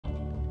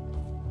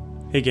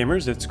Hey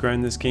gamers, it's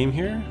GrindThisGame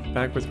here,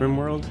 back with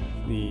Rimworld,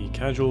 the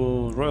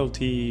casual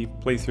royalty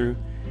playthrough.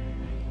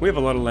 We have a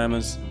lot of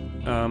llamas.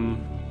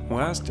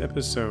 Last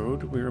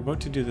episode, we were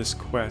about to do this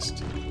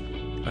quest,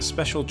 a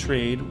special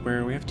trade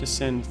where we have to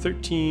send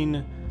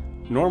 13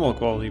 normal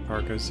quality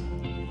parkas.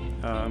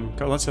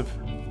 Got lots of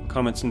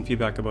comments and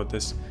feedback about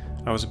this.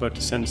 I was about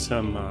to send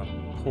some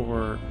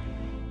poor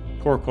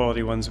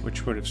quality ones,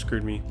 which would have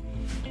screwed me.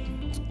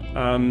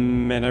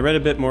 And I read a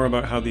bit more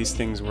about how these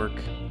things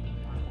work.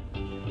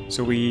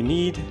 So we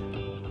need,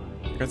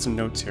 I got some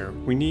notes here,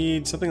 we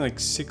need something like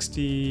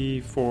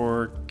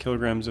 64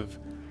 kilograms of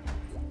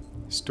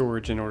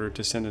storage in order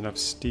to send enough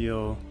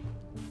steel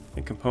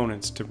and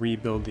components to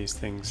rebuild these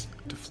things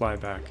to fly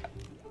back.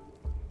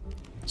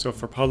 So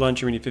for pod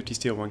launcher we need 50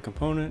 steel, 1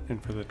 component,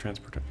 and for the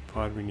transport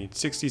pod we need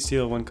 60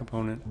 steel, 1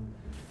 component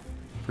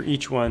for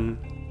each one.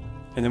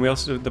 And then we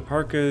also, the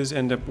parkas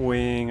end up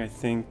weighing, I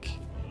think,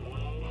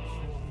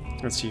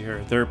 let's see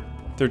here, they're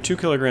 2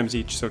 kilograms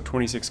each, so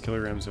 26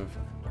 kilograms of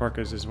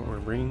parkas is what we're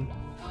bringing.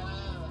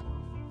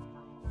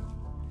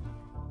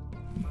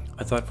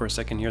 I thought for a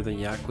second here the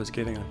yak was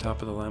getting on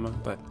top of the llama,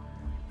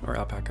 or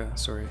alpaca,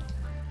 sorry.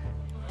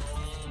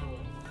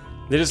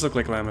 They just look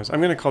like llamas. I'm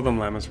gonna call them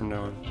llamas from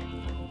now on.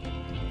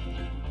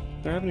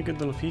 They're having a good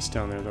little feast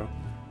down there though.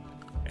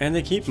 And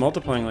they keep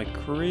multiplying like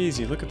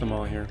crazy. Look at them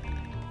all here.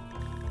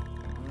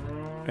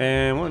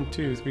 And 1,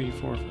 2, 3,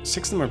 4, 5,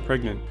 6 of them are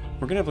pregnant.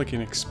 We're gonna have like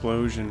an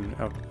explosion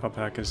of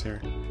alpacas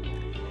here.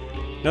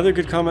 Another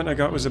good comment I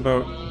got was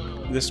about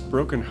this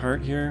broken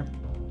heart here.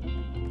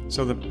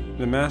 So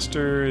the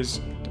master is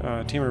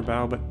Tamer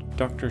Bao, but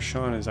Dr.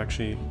 Sean is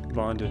actually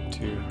bonded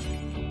to.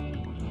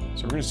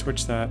 So we're going to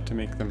switch that to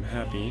make them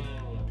happy.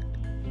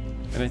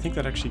 And I think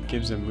that actually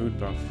gives a mood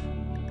buff.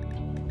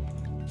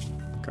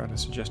 Got a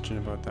suggestion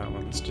about that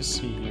one. Let's just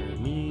see here.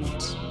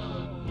 Needs.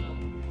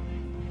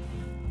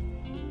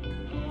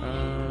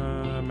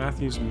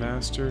 Matthew's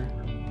master.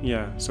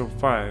 Yeah, so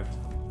 5.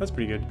 That's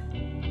pretty good.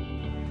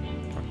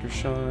 Dr.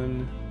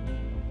 Sean.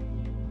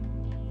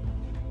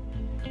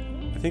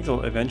 I think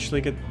they'll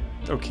eventually get...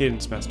 Oh,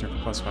 Cadence Master for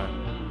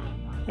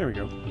 +5. There we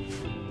go.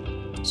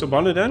 So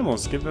bonded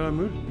animals give a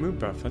mood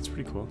buff. That's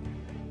pretty cool.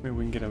 Maybe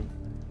we can get a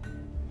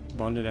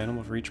bonded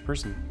animal for each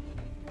person.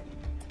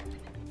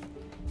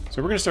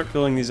 So we're going to start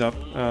filling these up.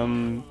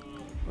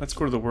 Let's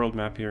go to the world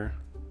map here.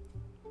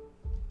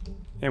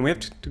 And we have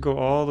to go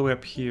all the way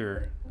up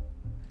here.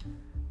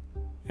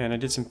 And I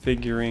did some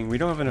figuring. We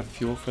don't have enough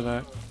fuel for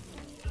that.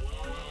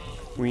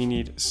 We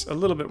need a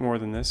little bit more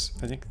than this.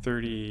 I think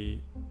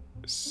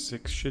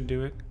 36 should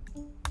do it.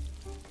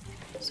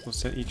 So we'll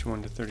set each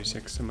one to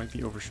 36. I might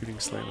be overshooting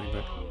slightly,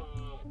 but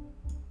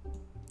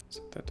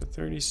set that to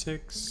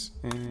 36,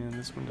 and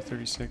this one to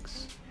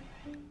 36.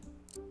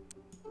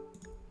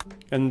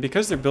 And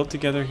because they're built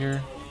together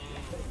here,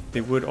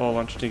 they would all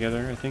launch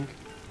together, I think.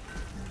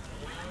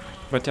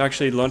 But to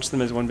actually launch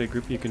them as one big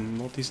group, you can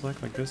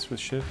multi-select like this with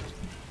shift.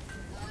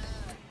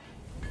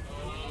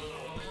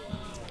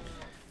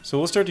 So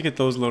we'll start to get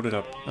those loaded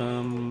up.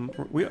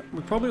 We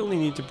probably only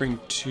need to bring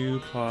 2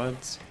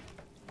 pods.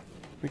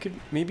 We could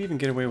maybe even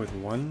get away with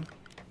 1.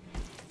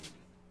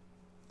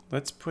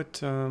 Let's put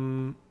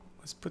the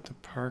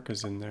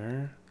parkas in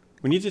there.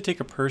 We need to take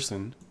a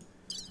person.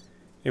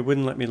 It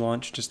wouldn't let me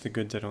launch just the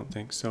goods, I don't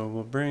think. So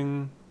we'll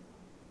bring.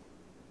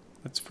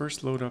 Let's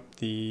first load up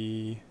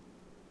the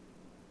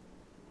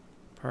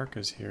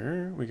parkas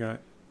here. We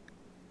got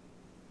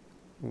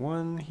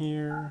 1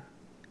 here.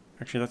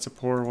 Actually, that's a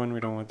poor one.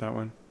 We don't want that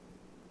one.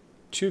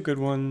 2 good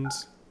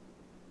ones.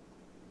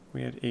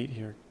 We had 8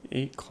 here.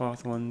 8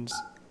 cloth ones.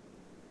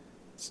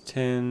 It's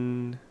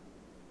 10. Make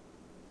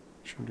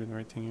sure I'm doing the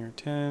right thing here.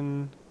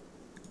 10,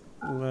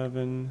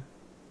 11,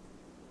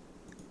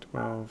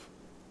 12,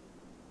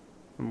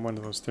 and one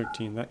of those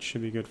 13. That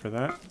should be good for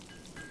that.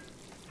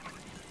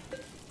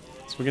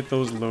 So we get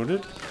those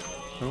loaded.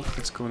 Oh,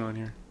 what's going on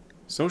here?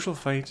 Social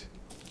fight.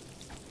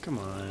 Come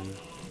on.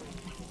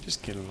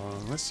 Just get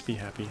along. Let's be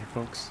happy here,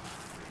 folks.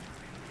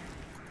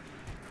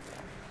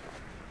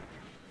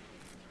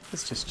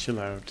 Let's just chill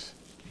out.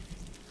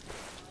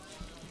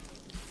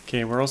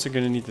 Okay, we're also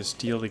going to need the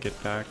steel to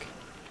get back.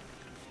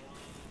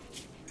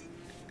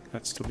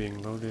 That's still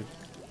being loaded.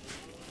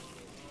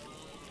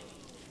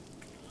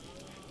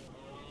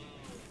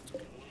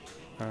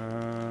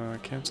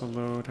 Cancel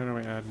load. How do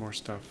I add more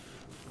stuff?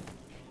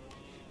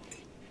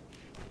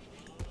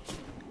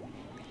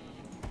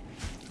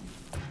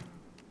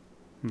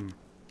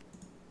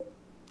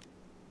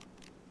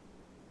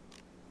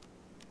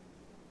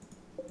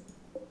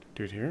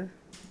 Do it here.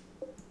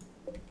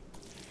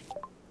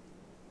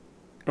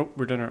 Oh,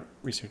 we're done our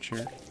research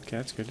here. Okay,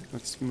 that's good.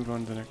 Let's move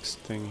on to the next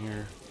thing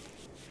here.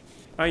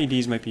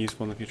 IEDs might be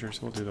useful in the future,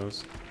 so we'll do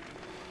those.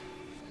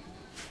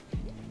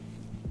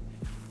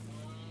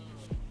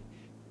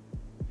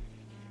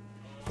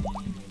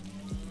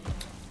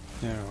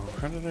 Now,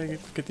 how did I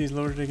get these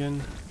loaded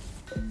again?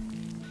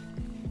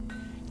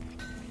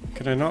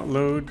 Can I not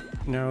load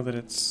now that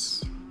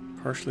it's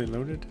partially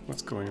loaded?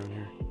 What's going on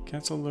here?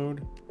 Cancel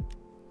load.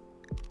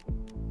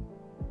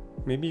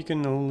 Maybe you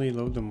can only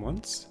load them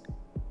once?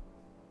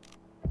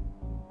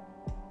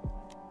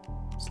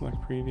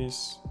 Select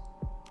previous.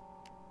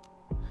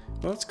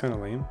 Well, that's kind of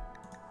lame.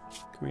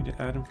 Can we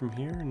add them from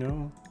here?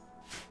 No.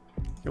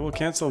 Okay, we'll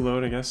cancel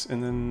load, I guess,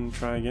 and then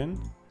try again.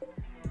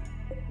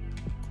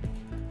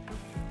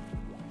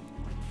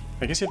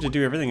 I guess you have to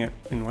do everything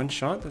in one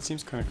shot? That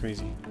seems kind of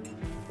crazy.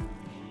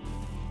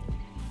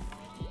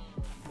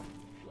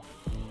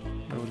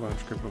 Load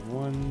launch group of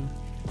 1.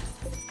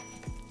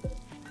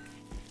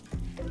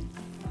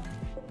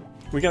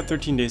 We got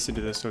 13 days to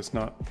do this, so it's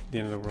not the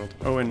end of the world.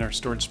 Oh, and our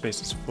storage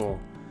space is full.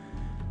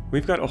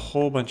 We've got a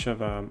whole bunch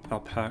of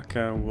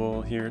alpaca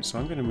wool here, so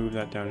I'm going to move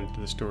that down into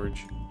the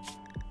storage.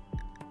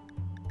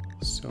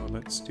 So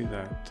let's do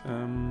that.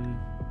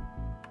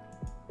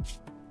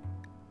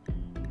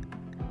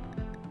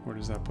 Where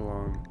does that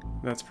belong?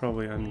 That's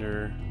probably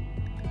under...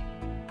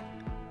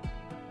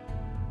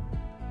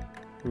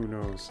 Who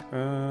knows?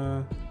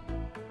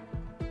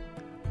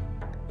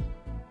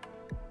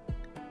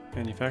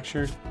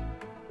 Manufactured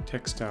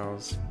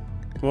textiles.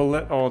 We'll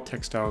let all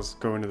textiles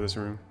go into this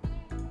room.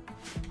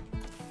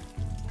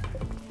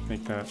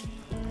 Make that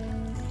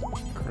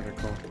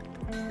critical.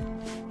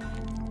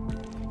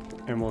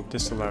 And we'll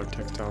disallow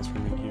textiles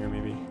from in here,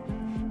 maybe.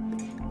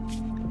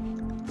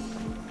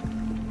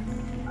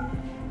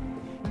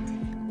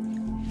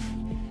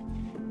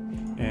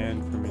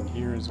 And from in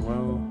here as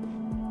well.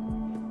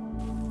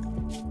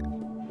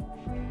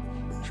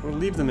 So we'll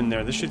leave them in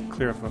there. This should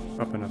clear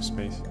up enough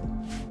space.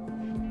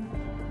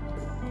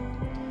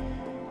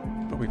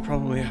 But we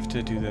probably have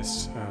to do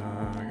this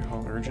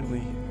all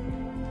urgently.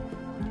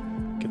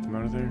 Get them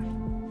out of there.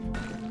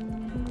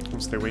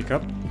 Once they wake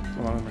up,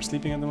 a lot of them are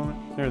sleeping at the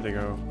moment. There they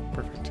go.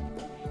 Perfect.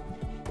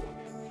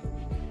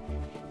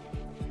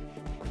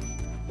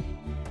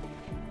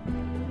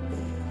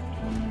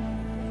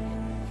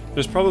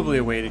 There's probably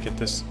a way to get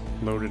this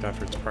loaded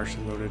after it's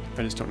partially loaded.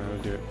 I just don't know how to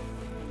do it.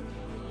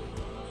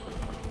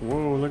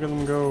 Whoa, look at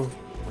them go.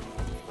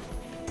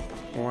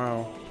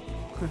 Wow.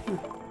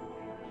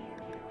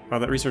 Wow,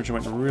 that researcher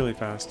went really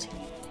fast.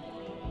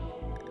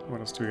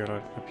 What else do we got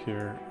up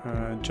here?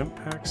 Jump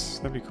packs,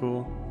 that'd be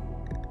cool.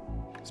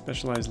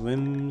 Specialized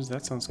limbs,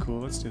 that sounds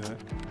cool. Let's do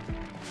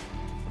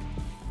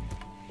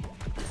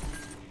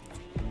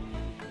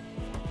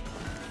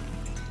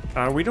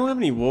that. We don't have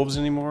any wolves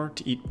anymore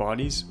to eat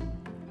bodies.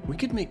 We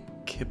could make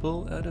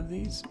kibble out of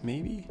these,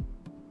 maybe?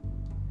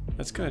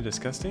 That's kind of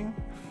disgusting,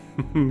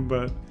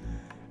 but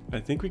I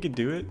think we could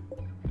do it.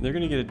 They're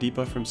gonna get a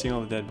debuff from seeing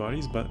all the dead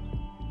bodies, but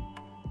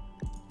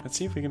let's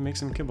see if we can make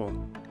some kibble.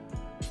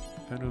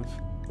 Out of...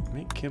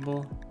 make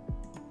kibble.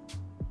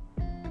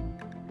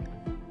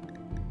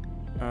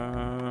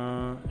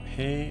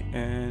 Hay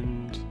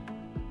and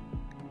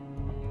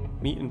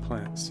meat and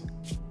plants.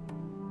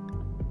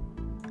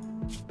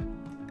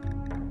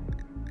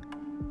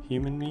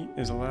 Human meat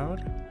is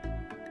allowed.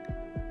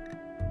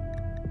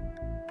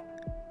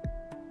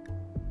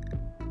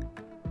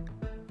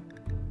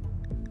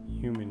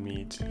 Human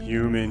meat.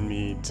 Human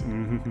meat.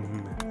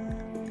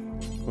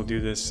 We'll do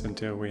this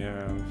until we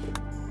have,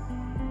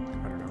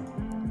 I don't know,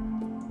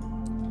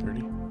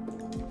 30.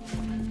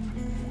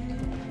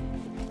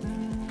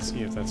 Let's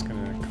see if that's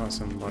gonna cause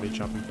some body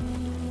chopping.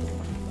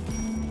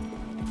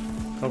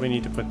 Probably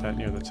need to put that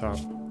near the top.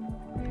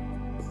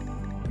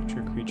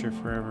 Butcher creature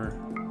forever.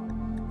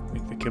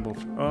 Make the kibble.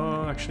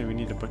 Oh, actually, we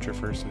need to butcher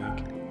first, I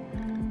think.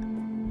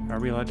 Are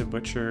we allowed to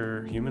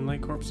butcher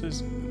human-like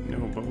corpses? No,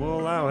 but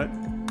we'll allow it.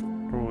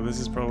 Oh, this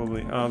is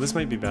probably... oh, this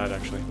might be bad,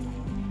 actually.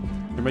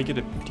 We might get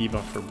a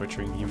debuff for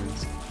butchering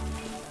humans.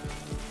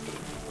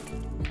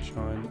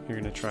 Sean, you're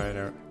gonna try it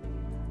out.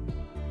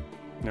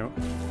 No,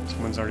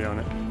 someone's already on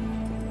it.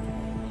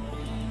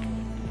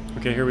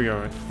 Okay, here we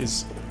go.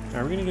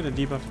 Are we gonna get a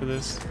debuff for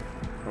this?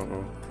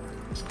 Uh-oh.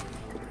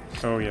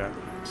 Oh, yeah.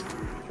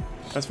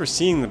 That's for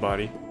seeing the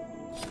body.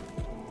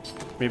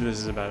 Maybe this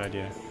is a bad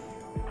idea.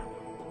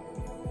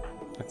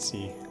 Let's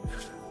see.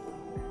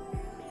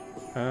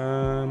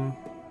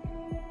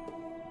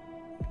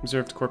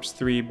 Observed corpse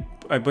 3.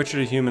 I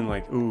butchered a human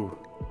like, ooh.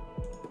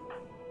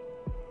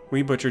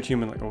 We butchered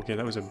human like, okay,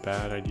 that was a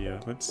bad idea.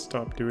 Let's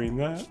stop doing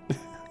that.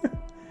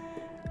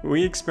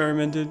 We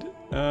experimented.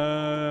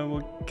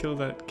 We'll kill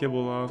that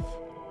kibble off.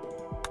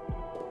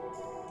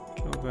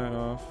 Kill that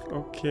off.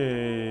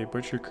 Okay,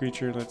 butcher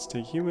creature, let's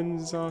take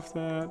humans off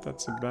that.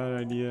 That's a bad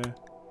idea.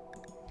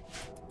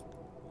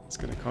 It's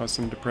gonna cause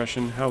some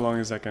depression. How long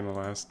is that gonna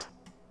last?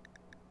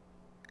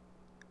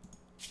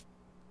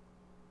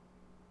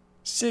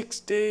 6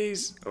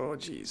 days! Oh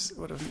jeez,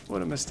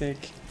 what a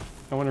mistake.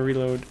 I wanna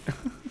reload.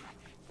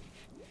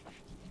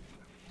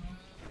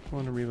 I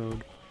wanna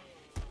reload.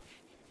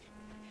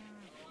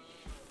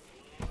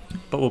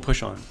 But we'll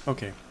push on.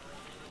 Okay.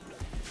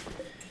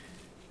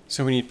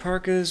 So we need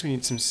parkas, we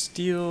need some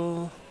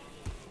steel.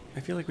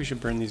 I feel like we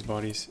should burn these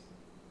bodies.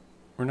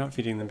 We're not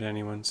feeding them to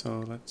anyone, so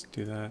let's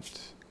do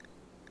that.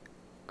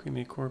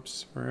 Cremate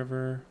corpse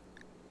forever.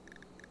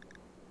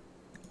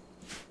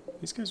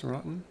 These guys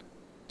rotten.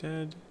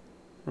 Dead.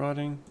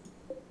 Rotting.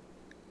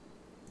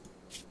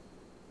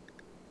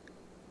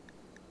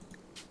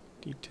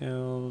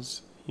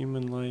 Details,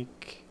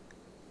 human-like.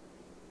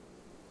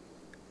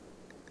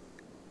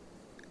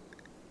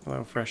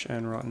 Allow fresh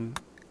and rotten.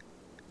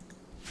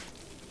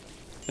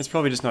 It's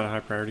probably just not a high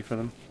priority for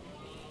them.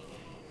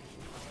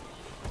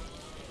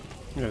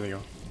 There they go.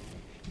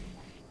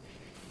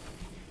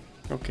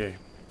 Okay.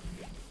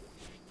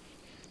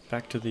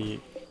 Back to the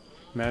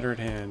matter at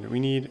hand.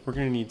 We're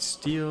gonna need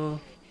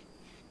steel.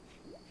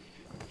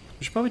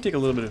 We should probably take a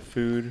little bit of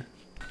food.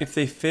 If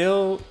they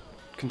fail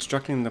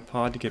constructing the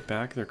pod to get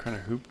back, they're kind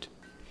of hooped.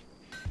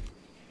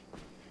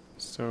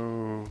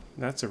 So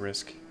that's a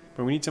risk.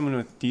 But we need someone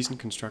with decent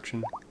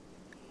construction.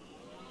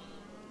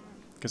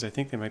 Because I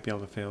think they might be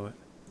able to fail it.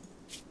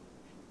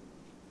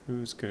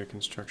 Who's good at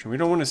construction? We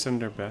don't want to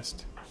send our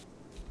best.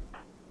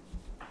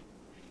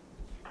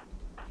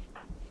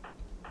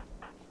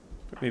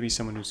 But maybe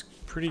someone who's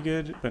pretty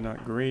good, but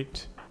not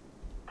great.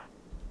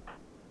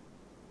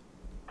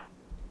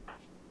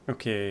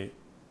 Okay.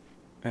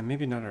 And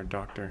maybe not our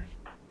doctor.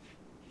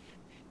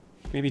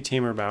 Maybe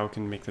Tamer Bao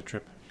can make the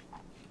trip.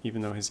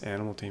 Even though his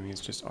animal taming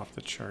is just off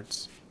the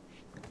charts.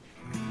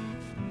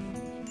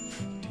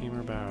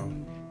 Tamer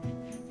Bao.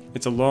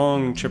 It's a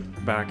long trip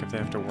back if they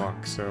have to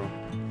walk, so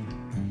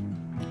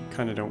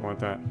kind of don't want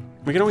that.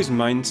 We can always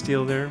mine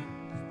steel there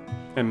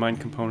and mine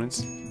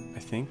components, I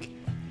think.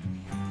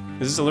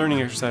 This is a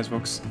learning exercise,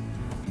 folks.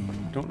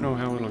 Don't know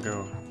how it'll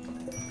go.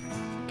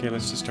 Okay,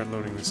 let's just start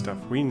loading this stuff.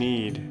 We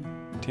need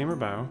Tamer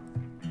Bao.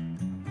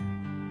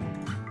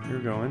 You're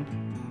going.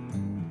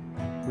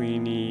 We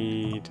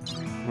need...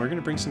 We're going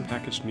to bring some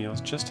packaged meals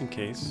just in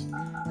case.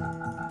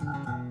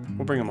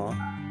 We'll bring them all.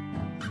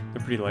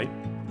 They're pretty light.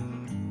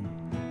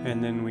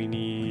 And then we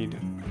need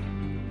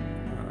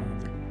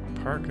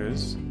the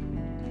parkas.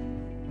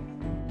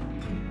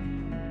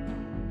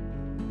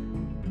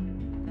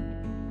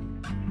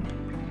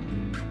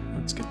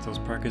 Let's get those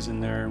parkas in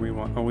there. We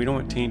want, oh, we don't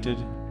want tainted,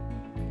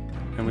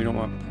 and we don't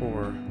want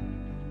poor.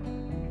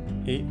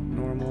 8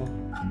 normal.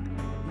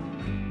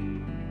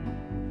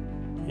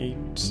 8,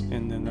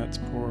 and then that's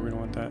poor. We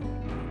don't want that.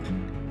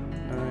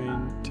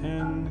 9,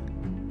 10,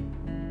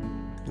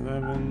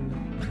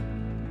 11.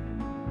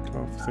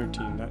 12,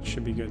 13, that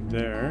should be good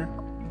there.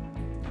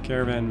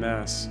 Caravan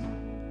mass.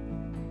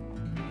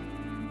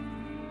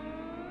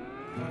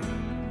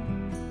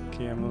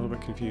 Okay, I'm a little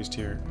bit confused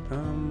here.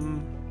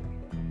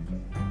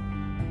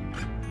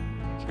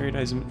 Carried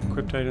items,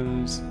 equipped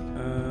items.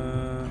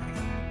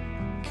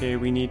 Okay,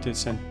 we need to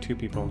send 2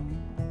 people.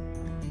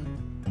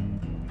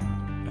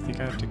 I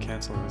think I have to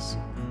cancel this.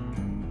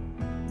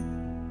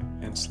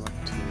 And select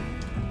 2.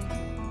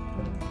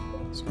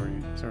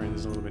 Sorry, this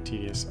is a little bit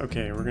tedious.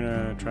 Okay, we're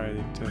gonna try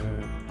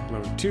to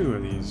load 2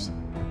 of these.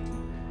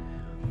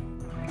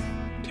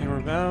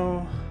 Tamer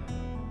Bao,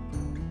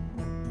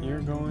 you're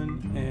going,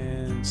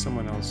 and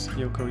someone else.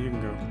 Yoko, you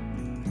can go.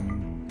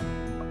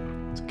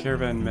 It's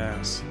Caravan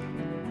mass.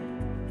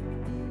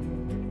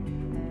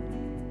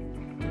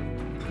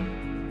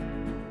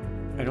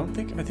 I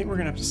think we're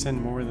gonna have to send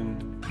more than...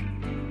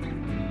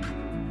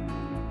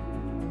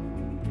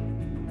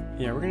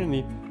 Yeah, we're gonna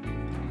need...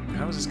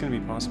 How is this gonna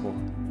be possible?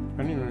 I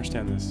don't even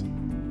understand this.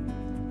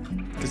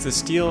 Because the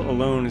steel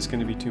alone is going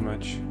to be too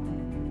much.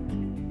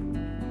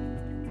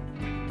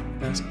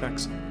 Mass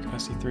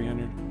capacity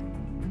 300.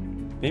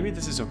 Maybe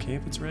this is okay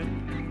if it's red?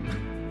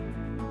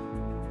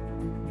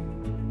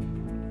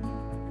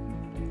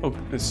 Oh,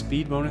 the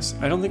speed bonus?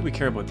 I don't think we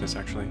care about this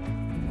actually.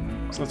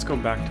 So let's go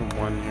back to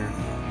 1 here.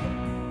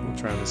 We'll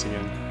try this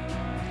again.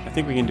 I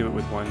think we can do it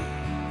with 1.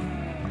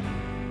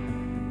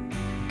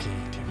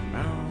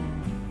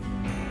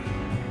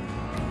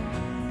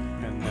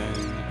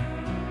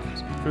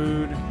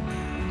 Food.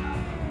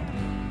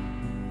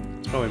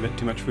 It's probably a bit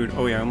too much food.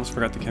 Oh yeah, I almost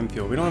forgot the chem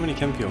fuel. We don't have any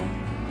chem fuel.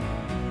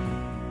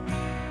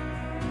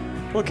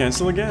 We'll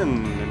cancel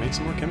again and make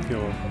some more chem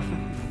fuel.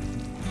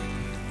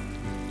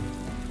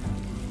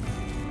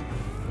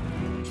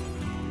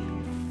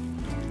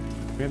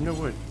 We have no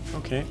wood.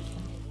 Okay.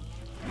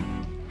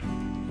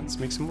 Let's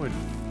make some wood.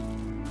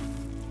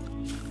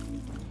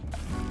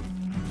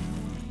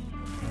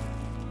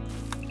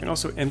 You can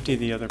also empty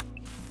the other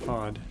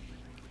pod.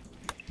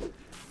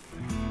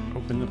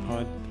 Open the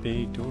pod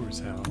bay doors,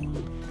 Hal.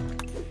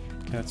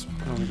 That's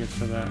probably good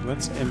for that.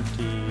 Let's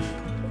empty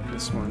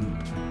this one.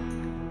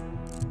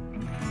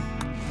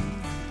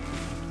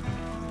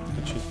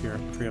 That should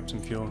free up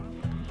some fuel.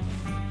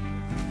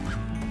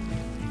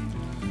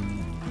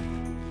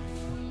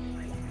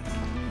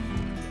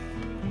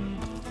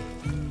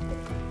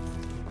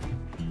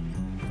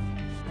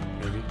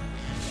 Maybe.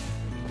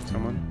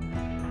 Someone?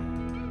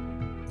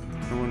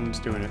 No one's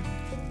doing it.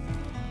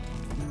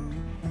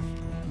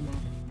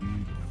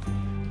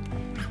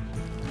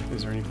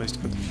 Is there any place to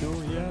put the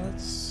fuel? Yeah,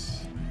 it's...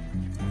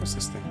 What's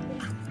this thing?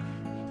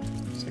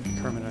 It's like a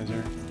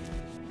carbonizer.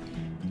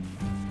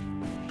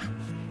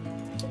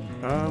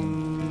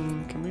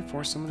 Can we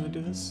force someone to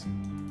do this?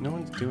 No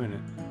one's doing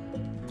it.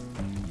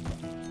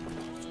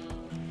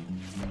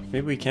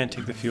 Maybe we can't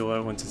take the fuel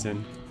out once it's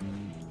in.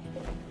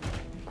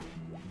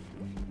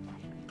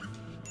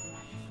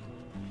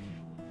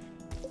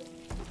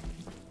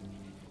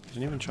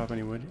 Did anyone chop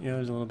any wood? Yeah,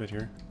 there's a little bit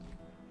here.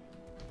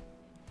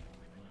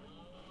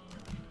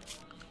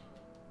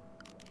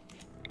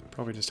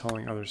 Probably just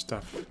hauling other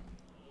stuff.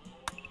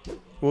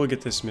 We'll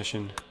get this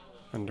mission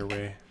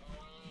underway.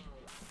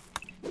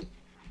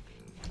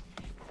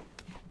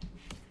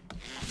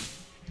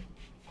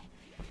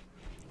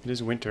 It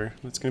is winter.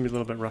 It's going to be a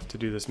little bit rough to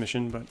do this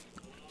mission, but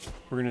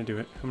we're going to do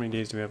it. How many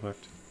days do we have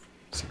left?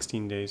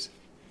 16 days.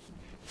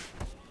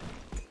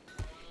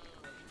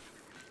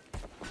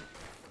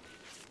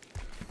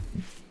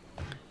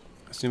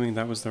 Assuming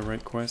that was the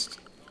right quest.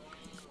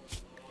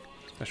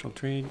 Special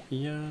trade.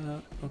 Yeah,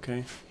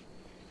 okay.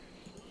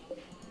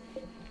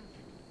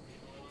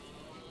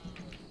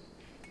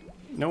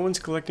 No one's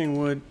collecting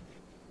wood.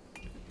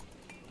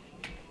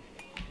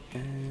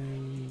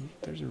 And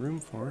there's a room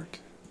for it.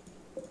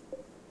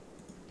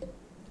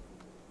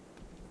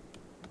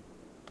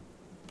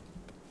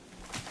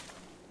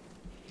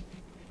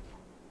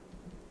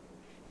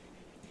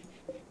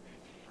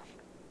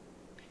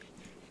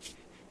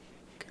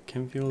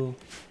 Chem fuel.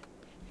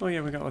 Oh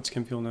yeah, we got lots of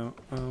chem fuel now.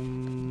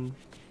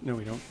 No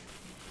we don't.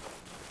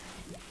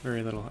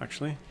 Very little,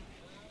 actually.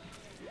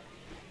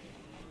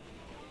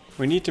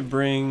 We need to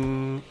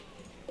bring...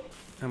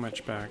 how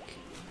much back?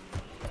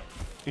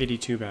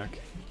 82 back.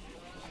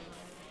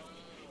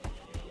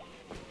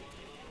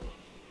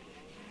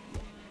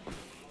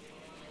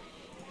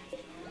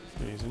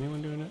 Okay, is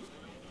anyone doing it?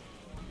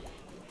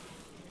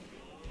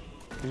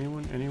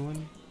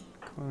 Anyone?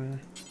 Connor.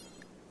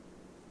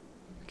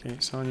 Okay,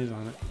 Sonya's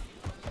on it.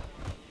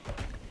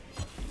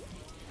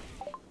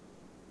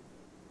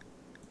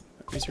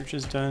 Research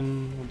is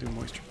done. We'll do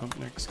moisture pump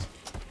next.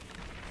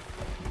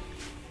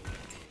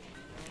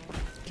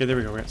 Okay, there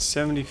we go. We're at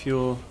 70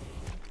 fuel,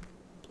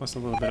 plus a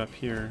little bit up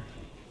here.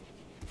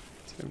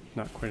 So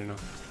not quite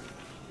enough.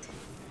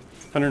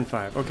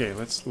 105. Okay,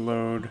 let's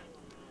load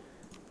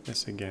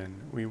this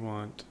again. We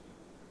want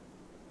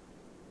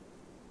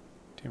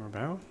Tamer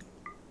Bow.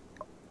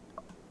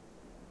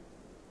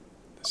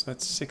 So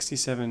that's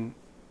 67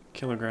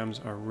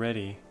 kilograms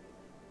already.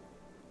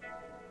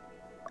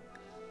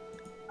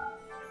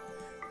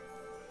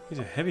 He's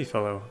a heavy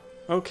fellow.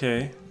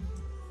 Okay.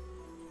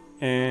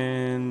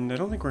 And I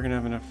don't think we're gonna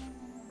have enough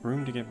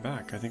room to get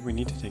back. I think we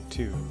need to take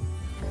 2.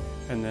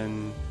 And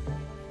then...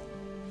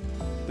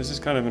 this is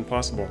kind of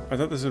impossible. I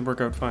thought this would work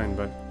out fine,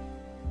 but...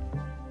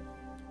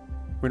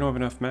 we don't have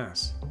enough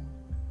mass.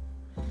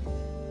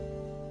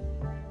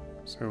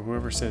 So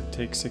whoever said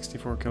take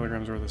 64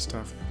 kilograms worth of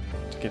stuff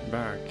to get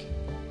back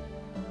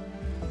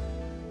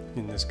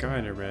in this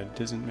guide I read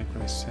doesn't make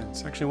really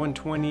sense. Actually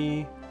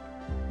 120...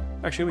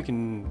 actually we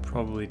can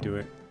probably do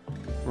it.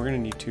 We're gonna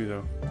need 2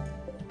 though.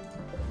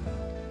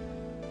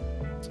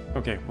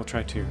 Okay, we'll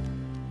try 2.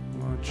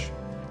 Launch.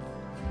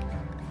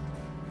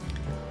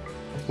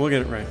 We'll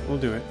get it right. We'll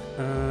do it.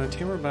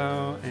 Tamer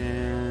Bow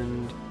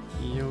and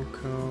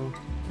Yoko.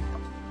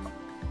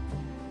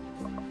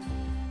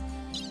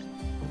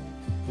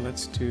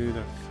 Let's do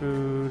the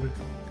food.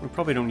 We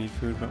probably don't need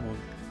food, but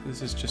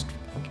this is just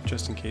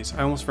in case.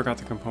 I almost forgot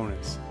the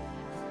components.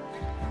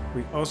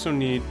 We also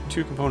need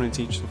 2 components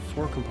each, so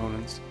 4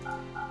 components.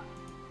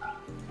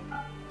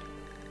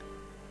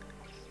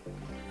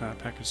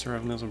 Package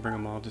syrup mills, will bring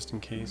them all just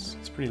in case.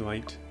 It's pretty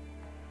light.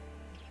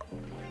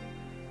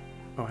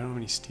 Oh, I don't have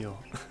any steel.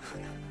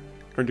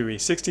 Or do we?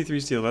 63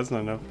 steel, that's not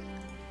enough.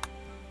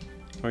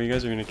 Oh, you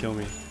guys are gonna kill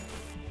me.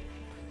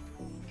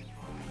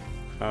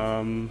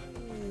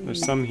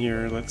 There's some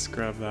here, let's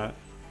grab that.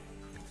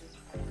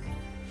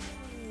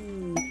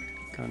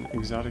 Got an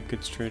exotic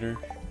goods trader.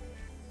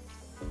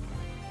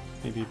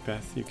 Maybe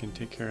Beth, you can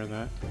take care of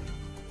that.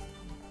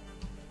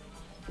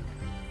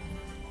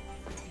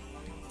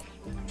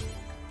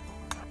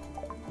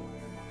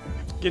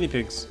 Guinea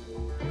pigs.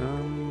 We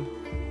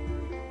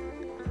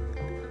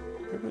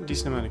have a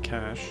decent amount of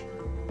cash.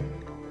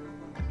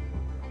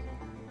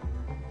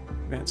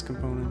 Advanced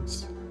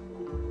components.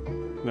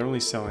 They're only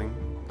selling.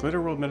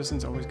 Glitter World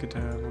medicine's always good to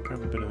have. We'll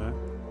grab a bit of that.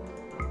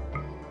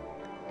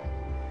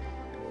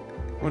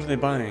 What are they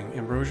buying?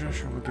 Ambrosia?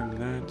 Sure, we'll give them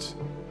that.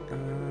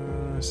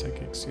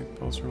 Psychic Sooth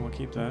Pulsar, we'll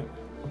keep that.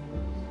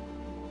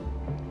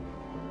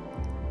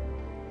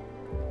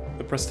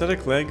 The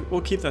prosthetic leg, we'll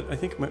keep that. I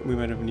think we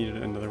might have needed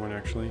another one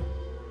actually.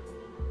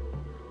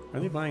 Are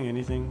they buying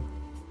anything?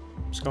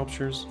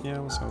 Sculptures? Yeah,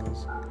 we'll sell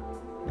those.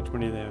 Which one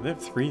do they have? They have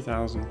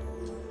 3,000.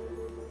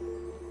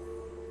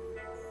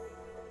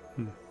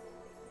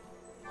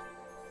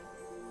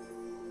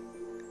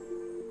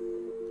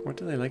 What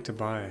do they like to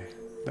buy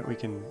that we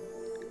can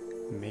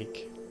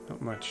make?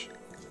 Not much.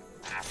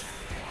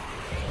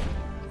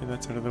 Okay,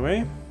 that's out of the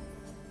way.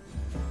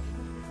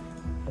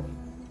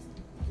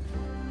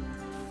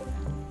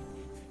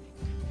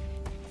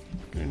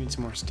 Gonna need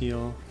some more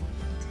steel.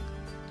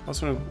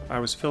 Also, I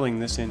was filling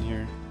this in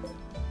here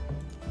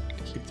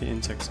to keep the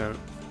insects out.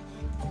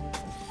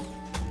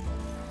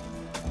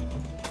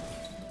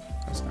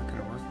 That's not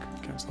gonna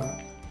work. Guess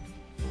not.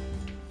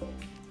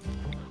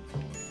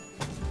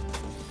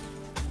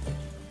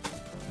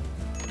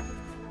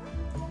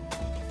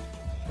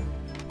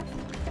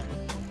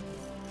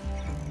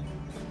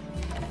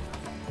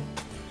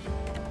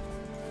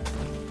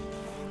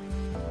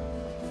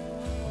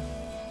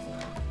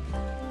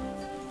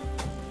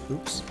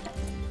 Oops.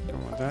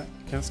 Don't want that.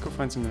 Okay, let's go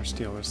find some more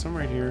steel. There's some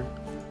right here.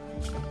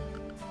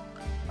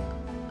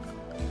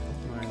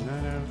 Mine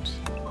that out.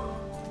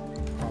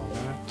 All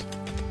that.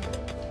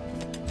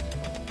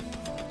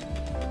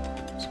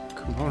 Some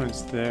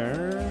components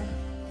there.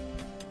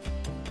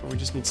 But we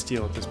just need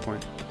steel at this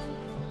point.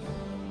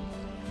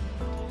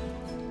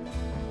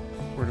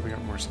 Where do we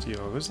got more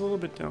steel? There's a little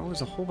bit down. Oh,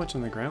 there's a whole bunch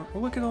on the ground. Oh,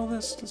 look at all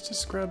this. Let's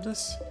just grab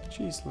this.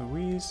 Jeez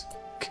Louise.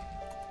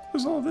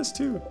 There's all this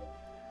too.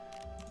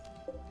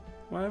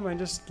 Why am I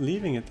just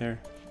leaving it there?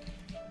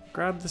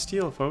 Grab the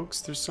steel, folks.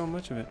 There's so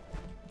much of it.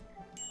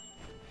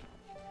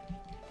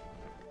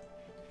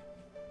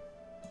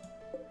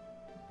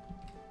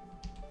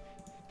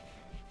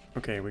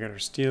 Okay, we got our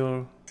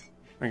steel.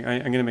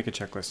 I'm gonna make a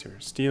checklist here.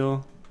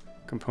 Steel,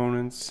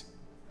 components,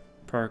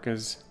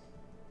 parkas,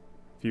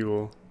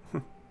 fuel,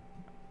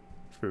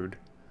 food.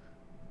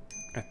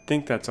 I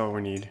think that's all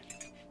we need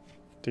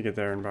to get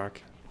there and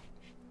back.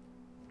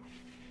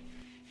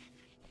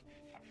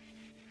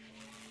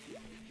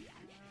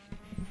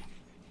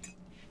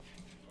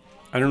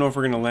 I don't know if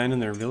we're gonna land in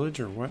their village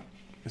or what.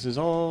 This is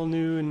all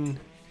new and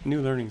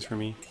new learnings for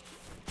me.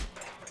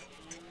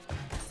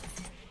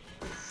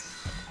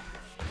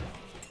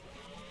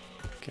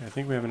 Okay, I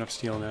think we have enough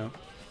steel now.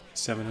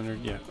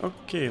 700, yeah.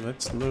 Okay,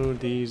 let's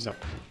load these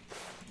up.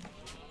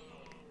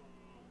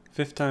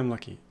 5th time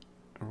lucky,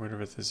 or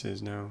whatever this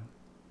is now.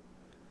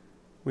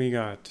 We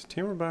got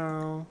timber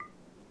bow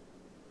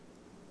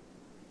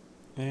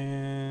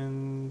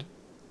and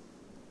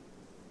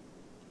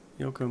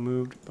Yoko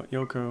moved, but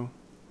Yoko.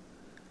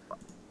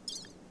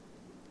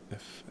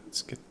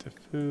 Let's get the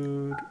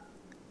food.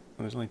 Well,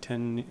 there's only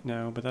 10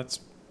 now, but that's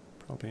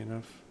probably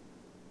enough.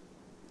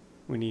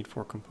 We need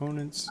 4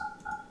 components.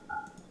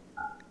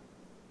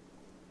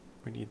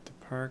 We need the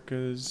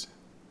parkas.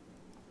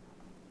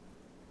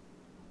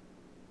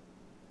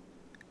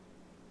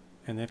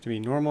 And they have to be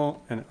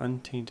normal and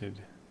untainted.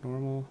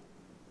 Normal.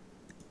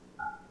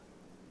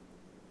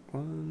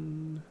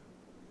 1.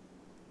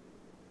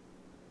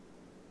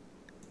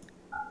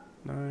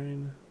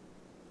 9.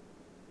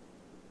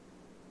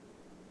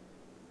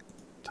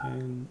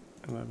 10,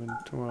 11,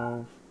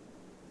 12.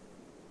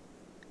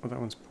 Oh, that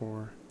one's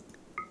poor.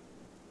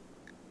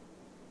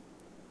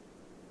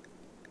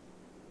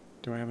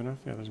 Do I have enough?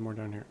 Yeah, there's more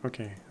down here.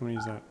 Okay, how many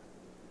is that?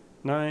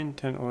 9,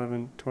 10,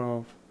 11,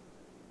 12,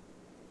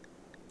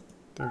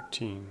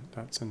 13.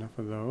 That's enough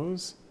of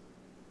those.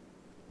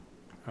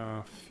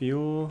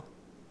 Fuel.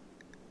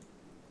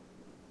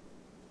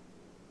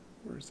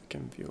 Where's the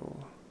chem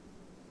fuel?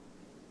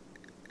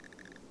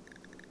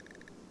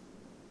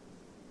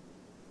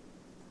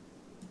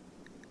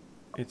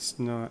 It's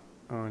not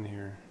on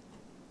here.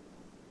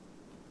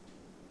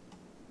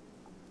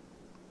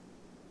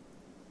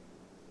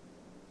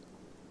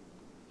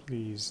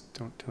 Please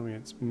don't tell me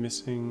it's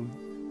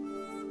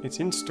missing. It's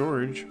in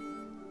storage.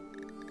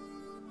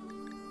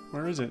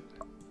 Where is it?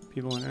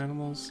 People and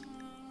animals.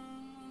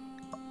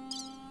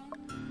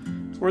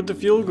 Where'd the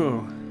fuel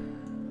go?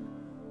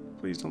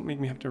 Please don't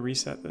make me have to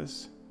reset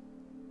this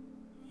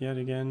yet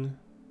again.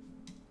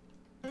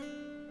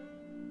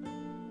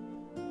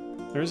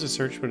 There is a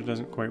search, but it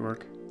doesn't quite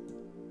work.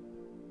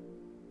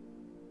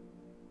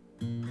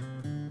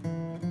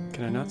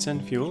 Can I not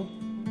send fuel?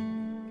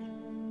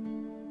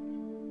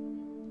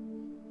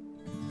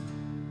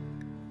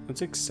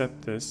 Let's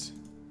accept this.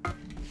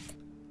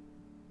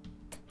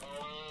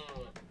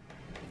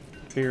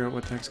 Figure out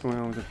what the heck's going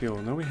on with the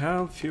fuel. No, we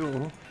have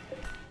fuel.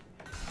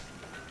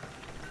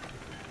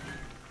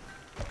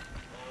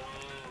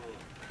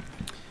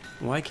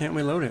 Why can't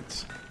we load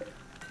it?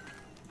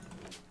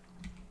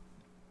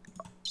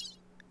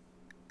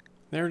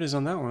 There it is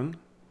on that one.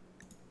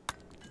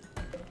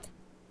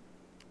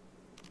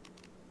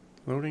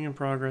 Loading in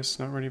progress,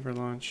 not ready for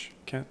launch.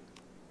 Can't.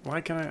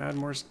 Why can't I add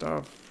more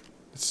stuff?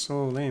 It's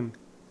so lame.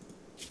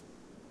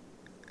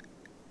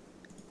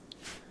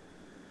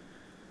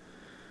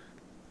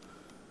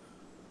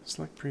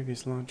 Select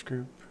previous launch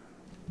group.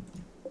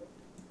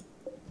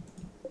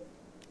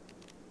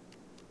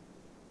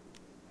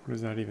 What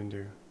does that even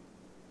do?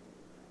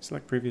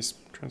 Select previous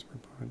transport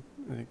pod.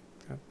 I think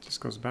that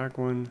just goes back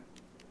one.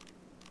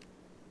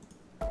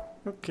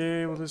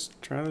 Okay, we'll just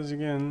try this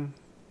again.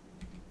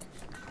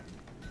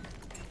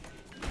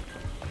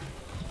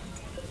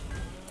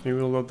 Maybe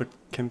we'll load the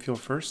chem fuel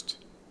first.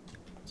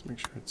 Let's make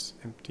sure it's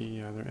empty.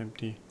 Yeah, they're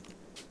empty.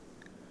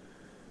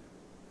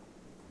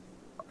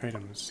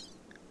 Items.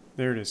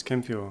 There it is,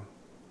 chem fuel.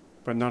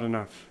 But not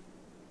enough.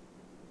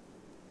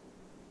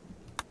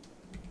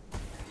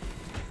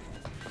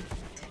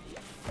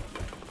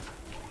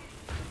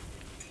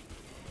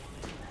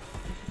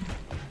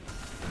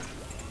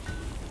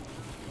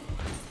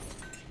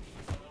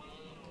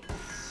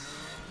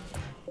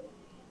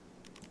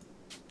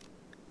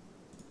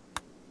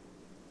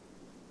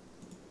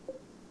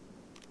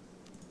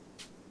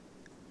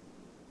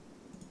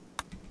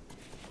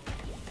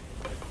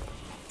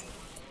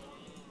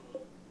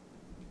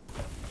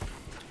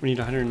 We need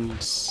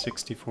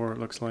 164, it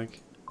looks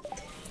like.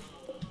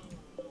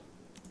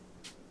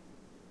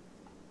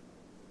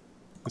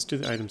 do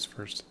the items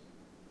first.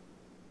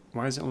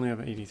 Why does it only have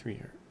 83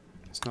 here?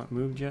 It's not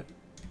moved yet?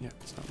 Yeah,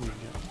 it's not moved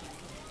yet.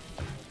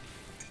 I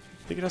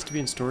think it has to be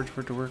in storage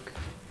for it to work.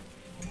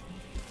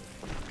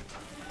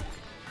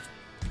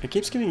 It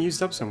keeps getting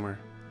used up somewhere.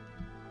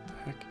 What the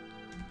heck?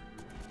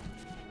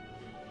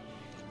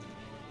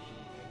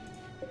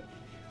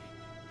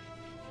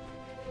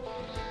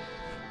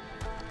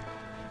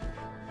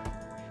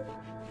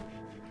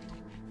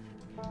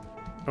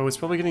 Oh, it's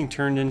probably getting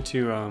turned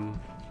into,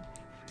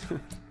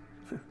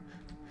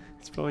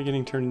 it's probably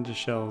getting turned into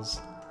shells.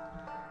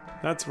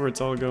 That's where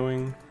it's all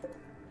going.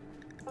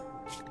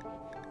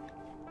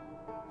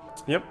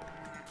 Yep.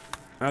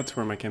 That's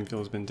where my chem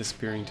fuel has been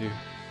disappearing to.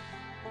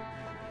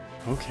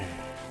 Okay.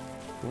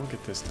 We'll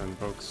get this done,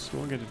 folks.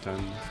 We'll get it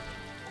done.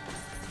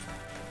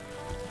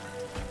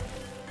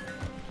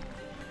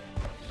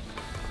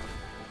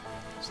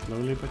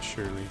 Slowly but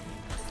surely.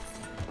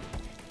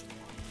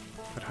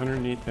 Got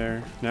 108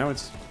 there. Now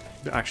it's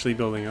actually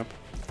building up.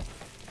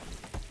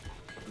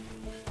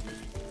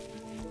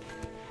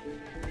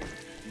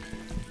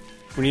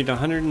 We need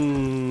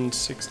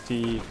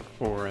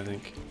 164, I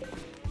think.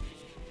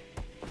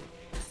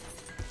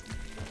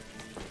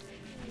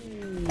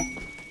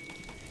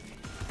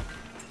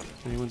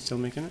 Anyone still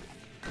making it?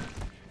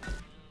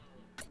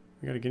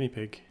 We got a guinea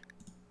pig.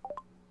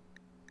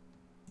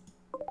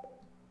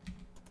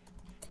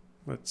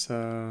 Let's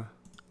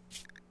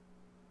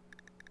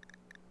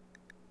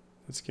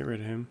get rid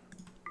of him.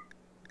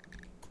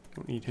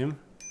 Don't need him.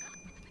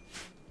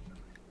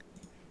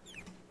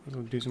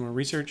 We'll do some more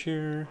research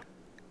here.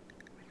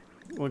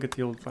 We'll get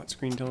the old flat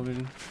screen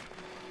television.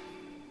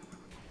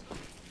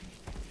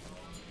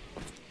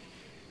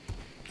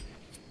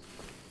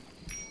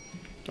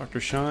 Dr.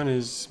 Sean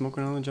is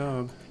smoking on the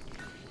job.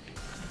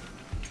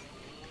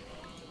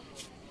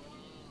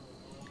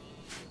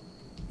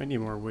 I need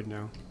more wood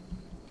now.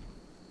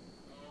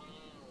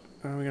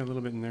 Oh, we got a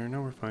little bit in there.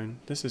 No, we're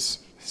fine. This is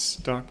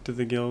stocked to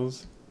the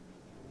gills.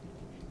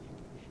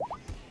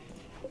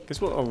 Guess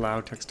we'll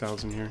allow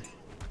textiles in here.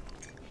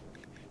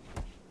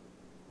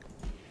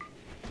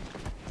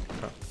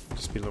 Oh,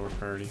 just be lower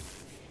priority.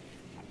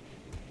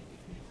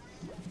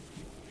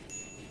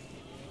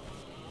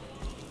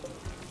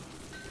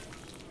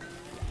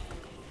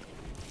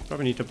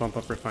 Probably need to bump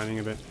up refining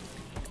a bit.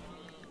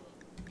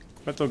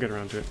 But they'll get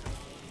around to it.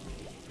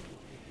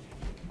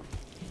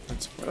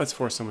 Let's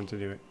force someone to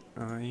do it.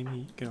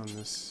 Amy, get on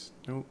this.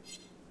 Nope.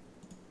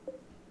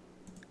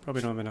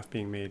 Probably don't have enough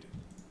being made.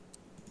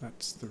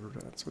 That's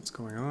what's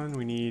going on.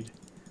 We need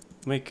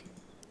make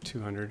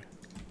 200.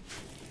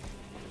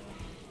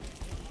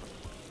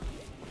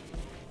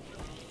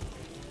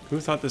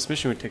 Who thought this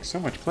mission would take so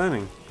much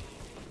planning?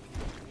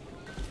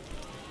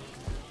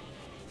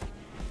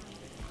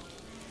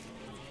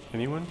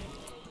 Anyone?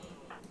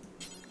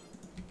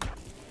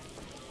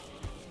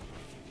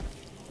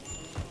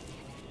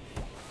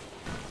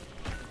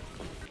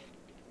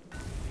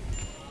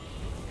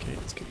 Okay,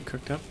 it's getting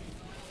cooked up.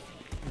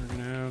 We're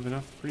gonna have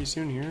enough pretty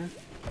soon here,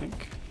 I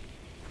think.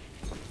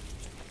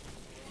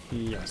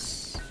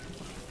 Yes.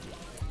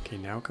 Okay,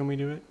 now can we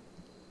do it?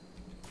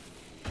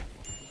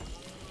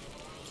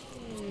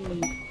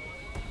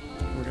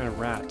 We got a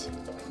rat.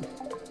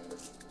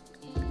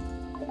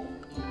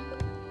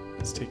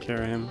 Let's take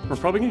care of him. We're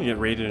probably gonna get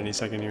raided any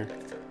second here.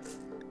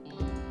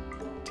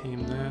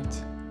 Tame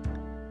that.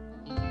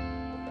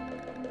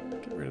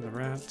 Get rid of the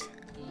rat.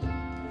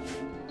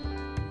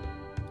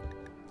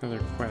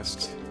 Another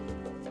quest.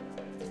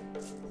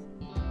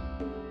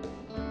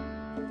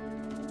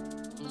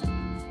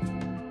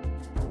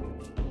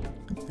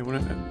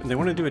 They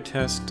want to do a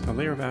test. A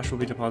layer of ash will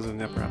be deposited in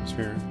the upper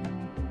atmosphere.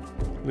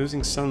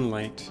 Losing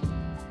sunlight.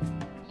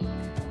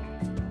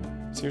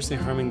 Seriously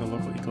harming the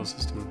local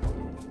ecosystem.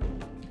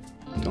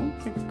 Don't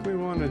think we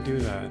want to do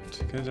that,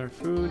 because our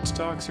food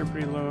stocks are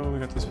pretty low. We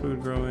got this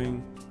food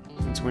growing.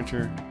 It's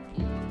winter.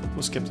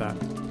 We'll skip that.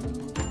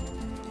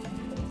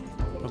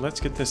 But let's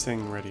get this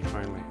thing ready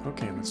finally.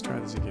 Okay, let's try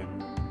this again.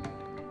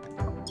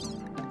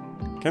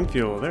 Chem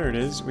fuel, there it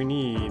is. We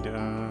need,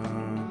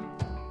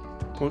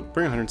 we'll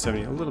bring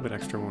 170. A little bit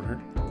extra won't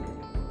hurt.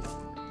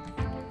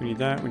 We need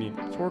that. We need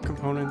 4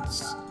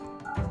 components.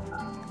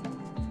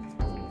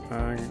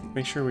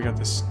 Make sure we got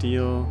the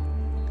steel.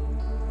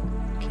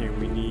 Okay,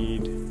 we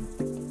need...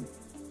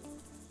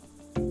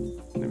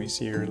 Let me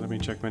see here. Let me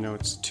check my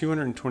notes.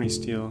 220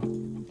 steel.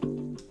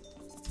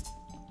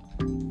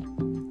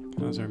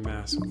 How's our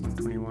mass?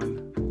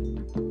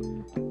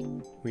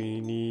 121.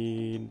 We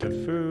need the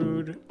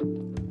food.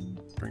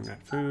 Bring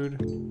that food.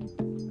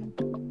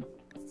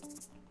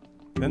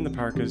 Then the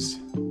parkas.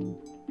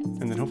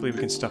 And then hopefully we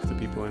can stuff the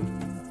people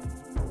in.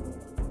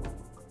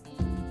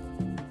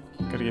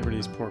 Gotta get rid of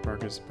these poor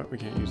parkas, but we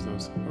can't use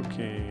those.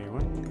 Okay,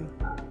 1...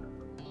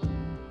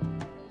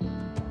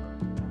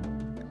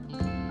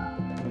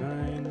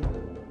 9...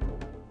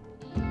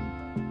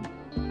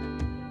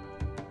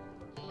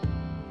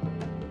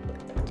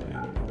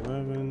 10,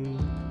 11...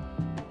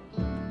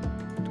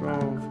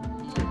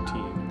 12,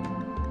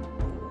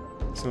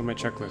 13. So my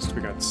checklist,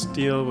 we got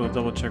steel, we'll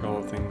double check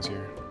all the things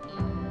here.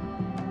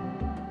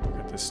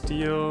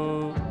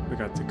 steel, we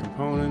got the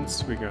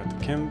components, we got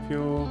the chem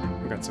fuel,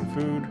 we got some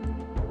food,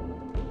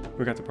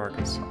 we got the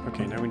parkas.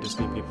 Okay, now we just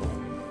need people.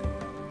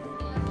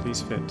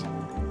 Please fit.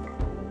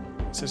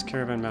 It says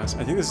Caravan mass.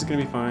 I think this is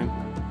gonna be fine.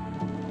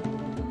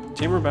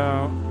 Chamber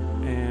bow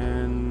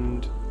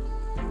and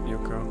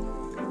Yoko.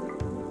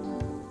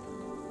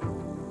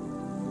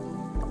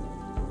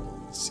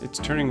 It's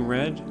turning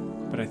red,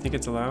 but I think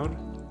it's allowed.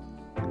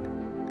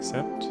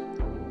 Accept.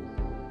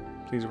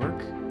 Please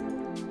work.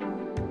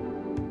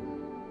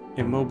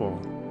 Immobile.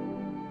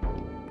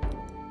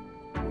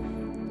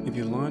 If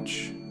you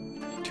launch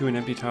to an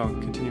empty tile,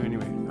 continue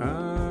anyway.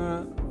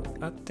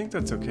 I think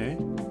that's okay.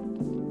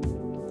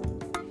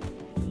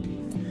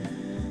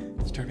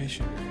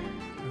 Starvation.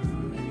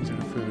 I need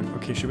our food.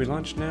 Okay, should we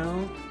launch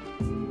now?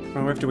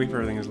 Oh, we have to wait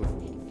for everything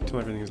until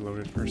everything is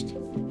loaded first.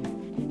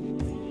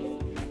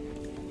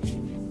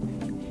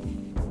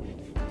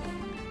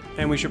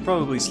 And we should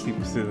probably sleep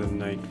through the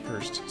night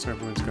first, so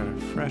everyone's got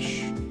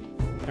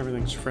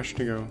everything's fresh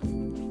to go.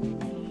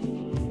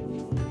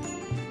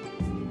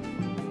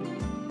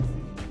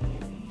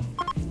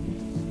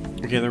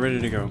 Okay, they're ready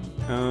to go.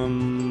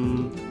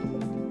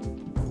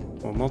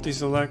 Well,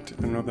 multi-select,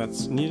 I don't know if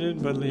that's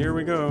needed, but here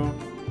we go.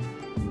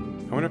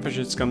 I wonder if I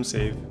should scum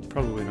save.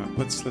 Probably not.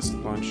 Let's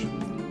launch.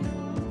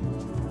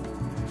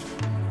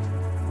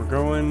 We're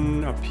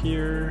going up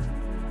here.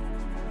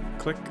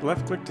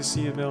 Left click to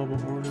see available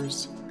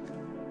orders.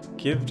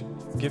 Gift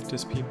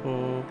as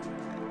people.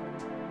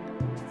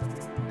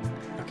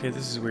 Okay,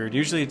 this is weird.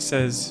 Usually it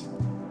says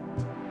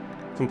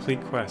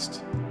complete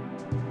quest.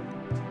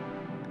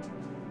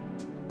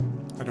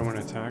 I don't want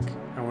to attack.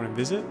 I want to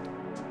visit.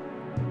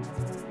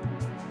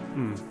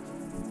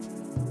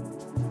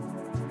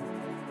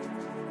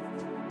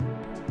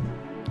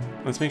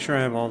 Let's make sure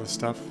I have all the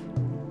stuff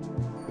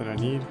that I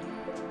need.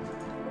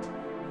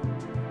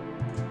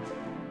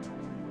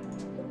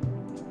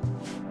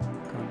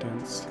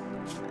 Contents.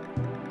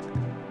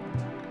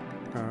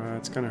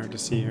 It's kind of hard to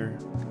see here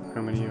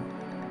how many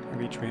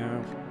of each we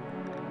have.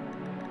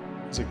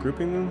 Is it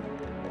grouping them?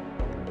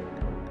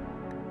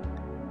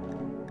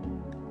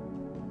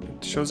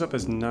 It shows up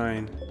as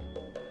 9.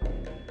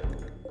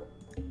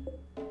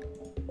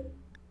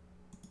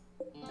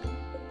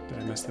 Did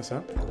I mess this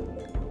up?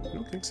 I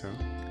don't think so.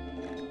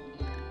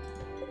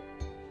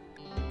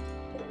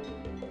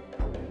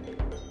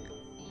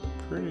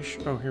 Pretty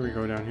sure. Oh, here we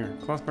go down here.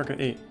 Cloth parka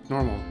 8,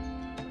 normal.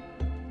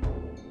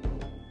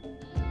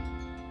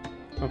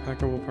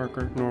 Alpaca wool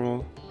parka,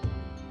 normal.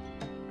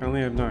 I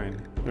only have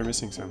 9. They're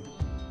missing some.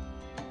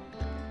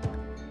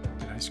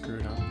 Did I screw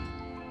it up?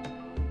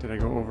 Did I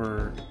go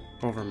over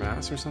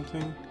mass or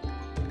something?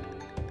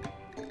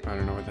 I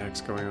don't know what the heck's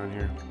going on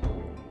here.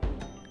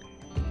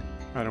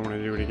 I don't want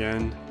to do it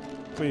again.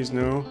 Please,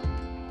 no.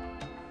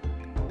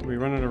 Do we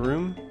run out of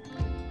room?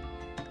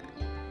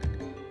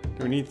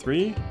 Do we need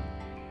 3?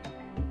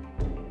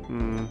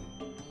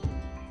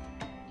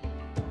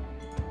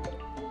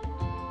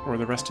 Or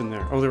the rest in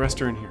there. Oh, the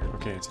rest are in here.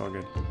 Okay, it's all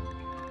good.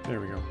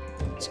 There we go.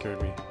 It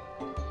scared me.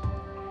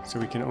 So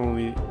we can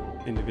only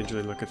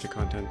individually look at the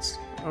contents.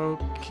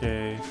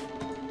 Okay.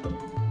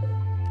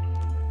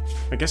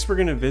 I guess we're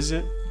gonna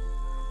visit.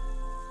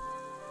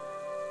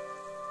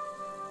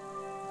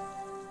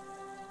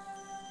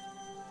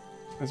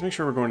 Let's make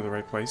sure we're going to the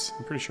right place.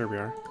 I'm pretty sure we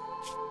are.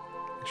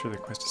 Make sure the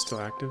quest is still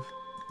active.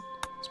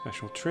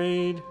 Special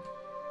trade.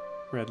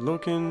 Red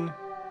Loken.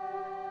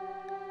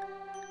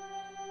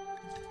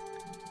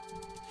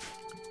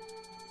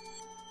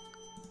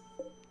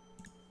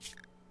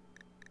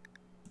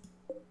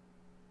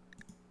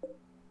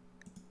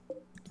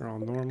 They're all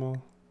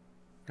normal.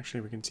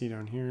 Actually, we can see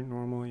down here,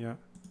 normal, yeah.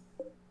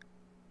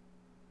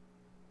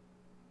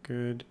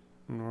 Good,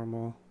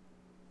 normal.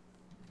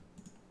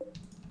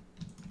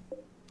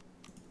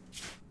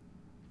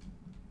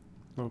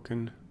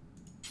 Loken.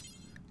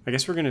 I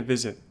guess we're gonna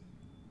visit.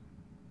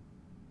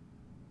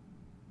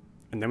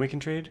 And then we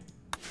can trade?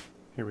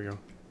 Here we go.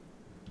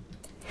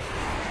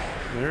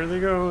 There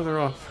they go, they're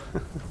off.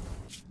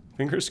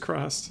 Fingers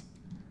crossed.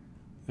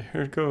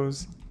 There it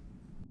goes.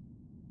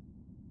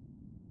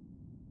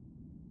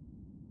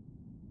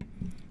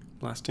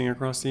 Blasting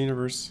across the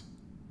universe.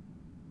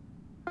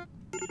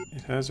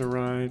 It has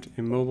arrived.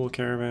 Immobile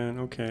caravan.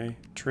 Okay.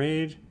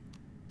 Trade.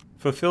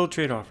 Fulfill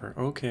trade offer.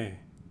 Okay.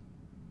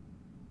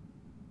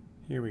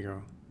 Here we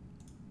go.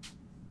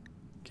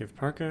 Give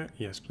parka.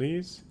 Yes,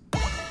 please.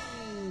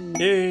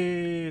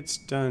 Yay! It's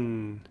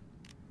done.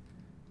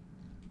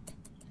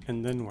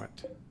 And then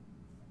what?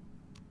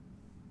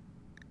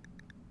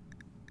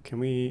 Can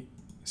we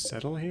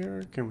settle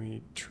here? Can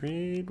we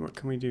trade? What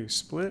can we do?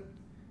 Split?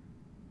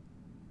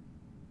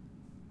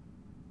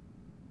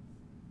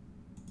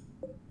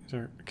 Is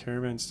our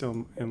caravan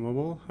still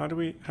immobile? How do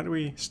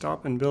we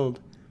stop and build?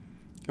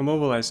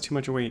 Immobilize too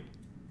much weight.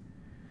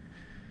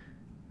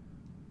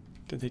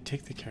 Did they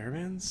take the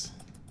caravans?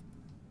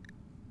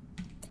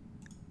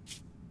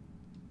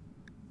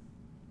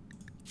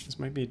 This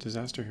might be a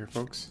disaster here,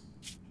 folks.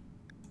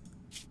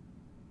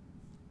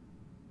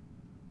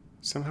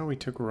 Somehow we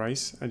took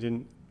rice. I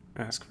didn't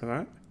ask for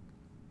that.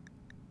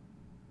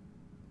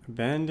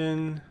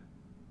 Abandon.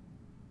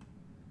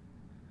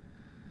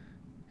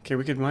 Okay,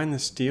 we could mine the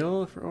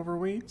steel if we're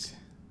overweight.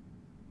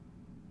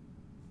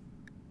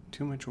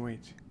 Too much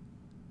weight.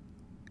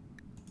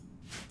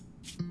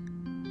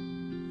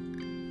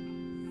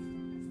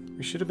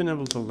 We should have been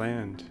able to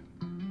land.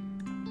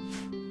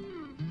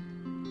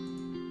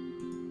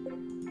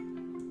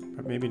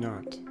 But maybe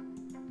not.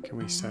 Can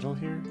we settle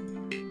here?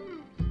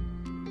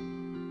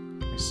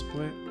 We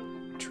split,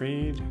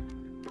 trade.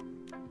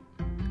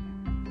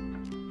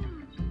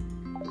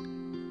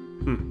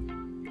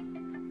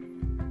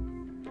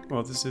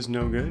 Well, this is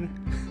no good.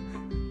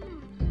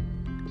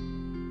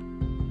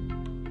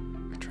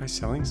 Try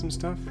selling some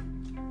stuff.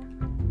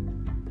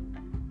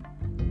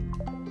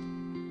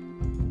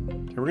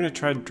 Okay, we're gonna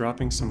try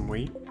dropping some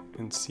weight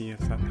and see if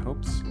that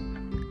helps.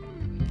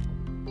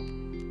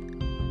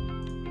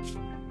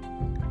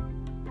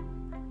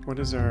 What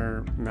is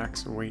our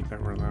max weight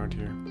that we're allowed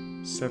here?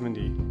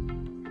 70.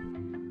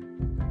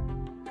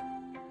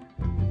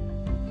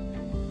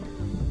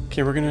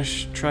 Okay, we're gonna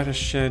try to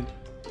shed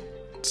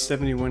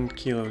 71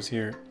 kilos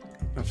here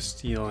of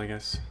steel, I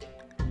guess.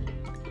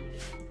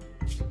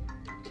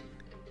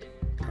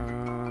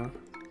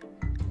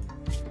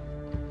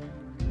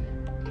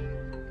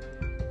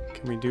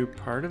 Can we do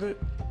part of it?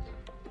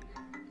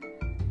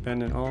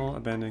 Abandon all,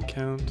 abandon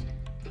count.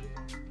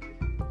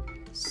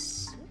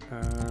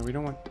 We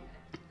don't want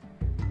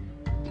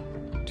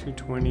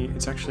 220.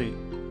 It's actually,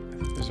 I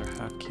think those are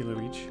half kilo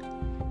each.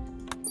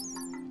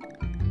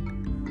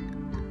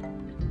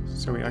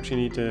 So we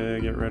actually need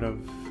to get rid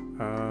of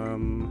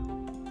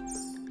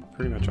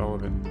pretty much all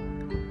of it.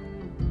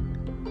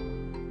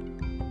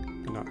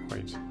 But not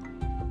quite.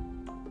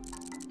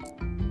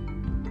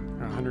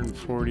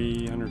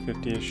 140,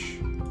 150-ish.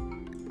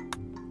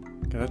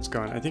 Okay, that's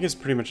gone. I think it's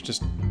pretty much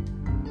just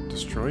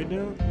destroyed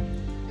now.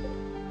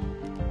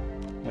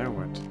 Now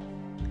what?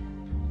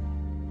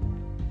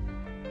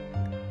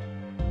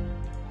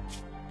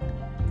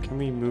 Can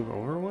we move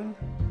over one?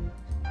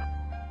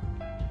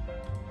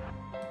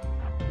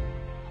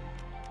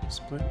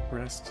 Split,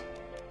 rest.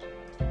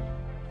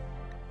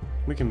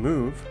 We can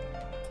move.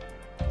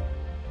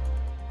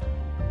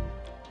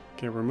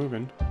 Okay, we're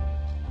moving.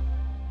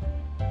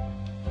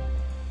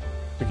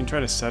 We can try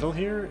to settle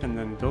here and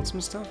then build some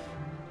stuff.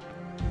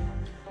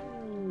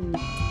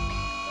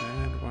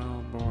 Bad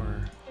wild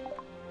boar.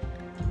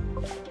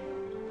 Okay,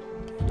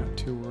 not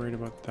too worried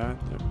about that.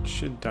 That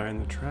should die in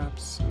the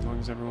traps as long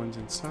as everyone's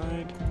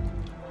inside.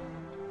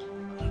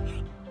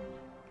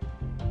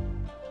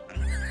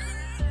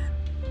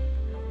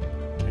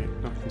 Okay,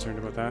 not concerned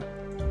about that.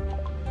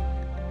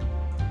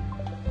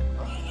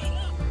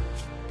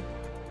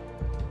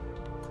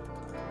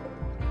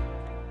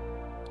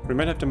 We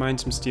might have to mine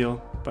some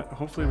steel, but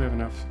hopefully we have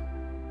enough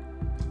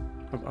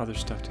of other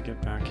stuff to get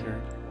back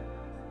here.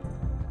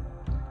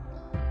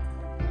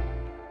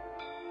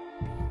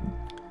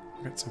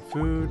 We got some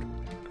food.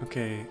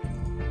 Okay,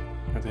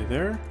 are they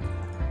there?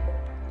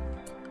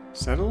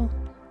 Settle?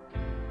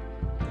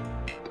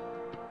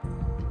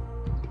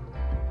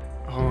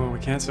 Oh, we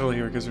can't settle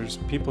here because there's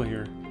people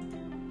here.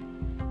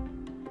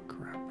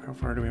 Crap, how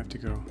far do we have to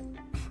go?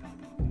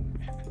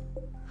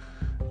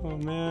 Oh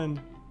man.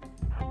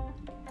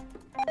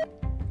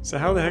 So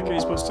how the heck are you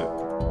supposed to...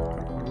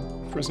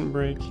 prison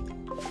break.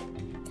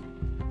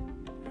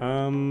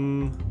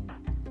 Aiden.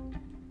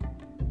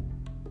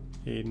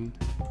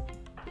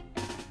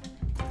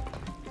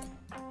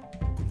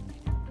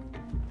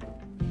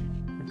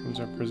 Here comes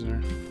our prisoner.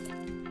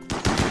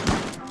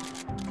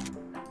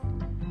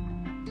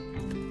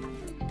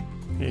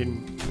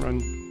 Aiden, run.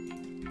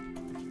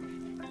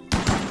 I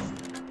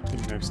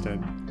think Knife's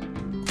dead.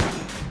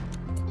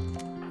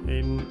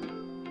 Aiden,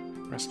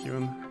 rescue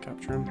him,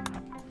 capture him.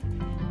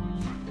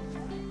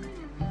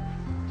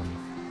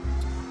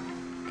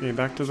 Okay,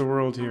 back to the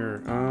world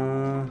here.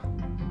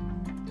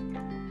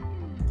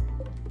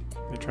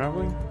 They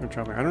traveling? They're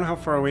traveling. I don't know how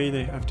far away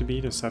they have to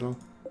be to settle.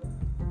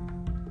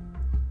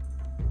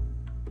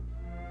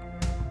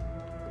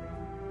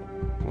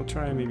 We'll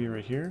try maybe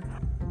right here.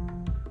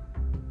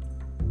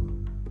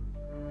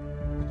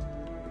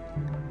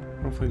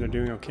 Hopefully they're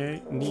doing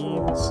okay.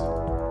 Needs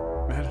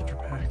manager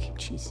pack.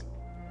 Jeez.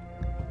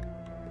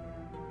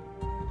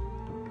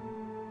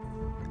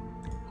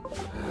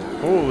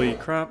 Holy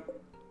crap.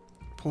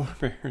 Polar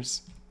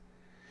bears.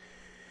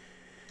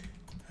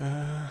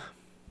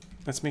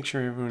 Let's make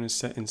sure everyone is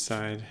set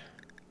inside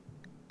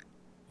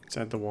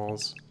the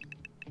walls.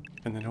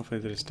 And then hopefully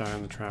they just die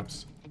on the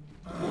traps.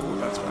 Oh,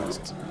 that's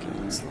fast. Okay,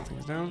 let's slow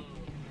things down.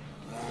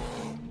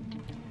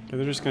 Okay,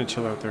 they're just gonna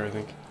chill out there, I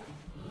think.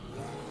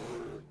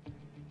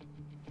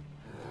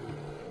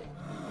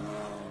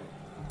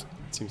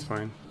 That seems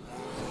fine.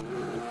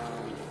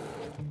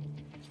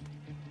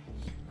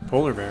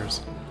 Polar bears?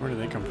 Where do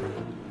they come from?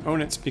 Oh,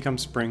 and it's become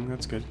spring.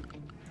 That's good.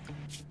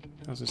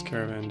 How's this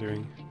caravan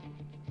doing?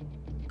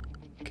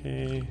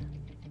 Okay.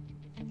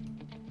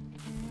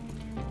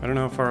 I don't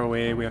know how far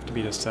away we have to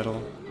be to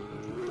settle.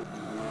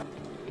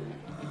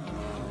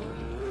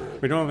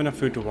 We don't have enough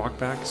food to walk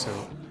back, so...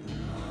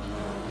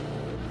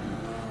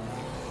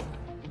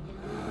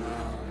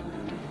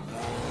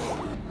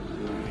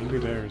 Angry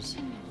bears.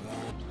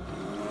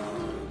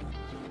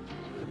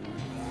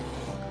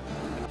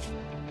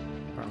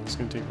 Wow, this is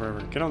gonna take forever.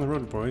 Get on the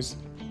road, boys.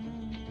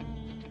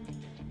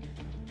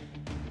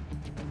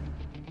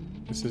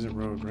 This is a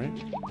road, right?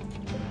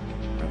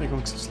 Why are they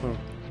going so slow?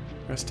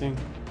 Resting.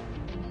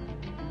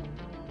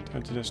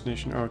 Time to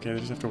destination. Oh, okay, they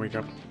just have to wake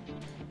up.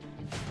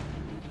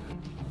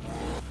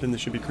 Then they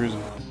should be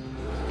cruising.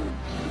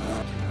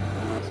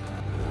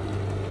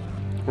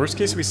 Worst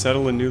case, we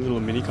settle a new little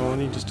mini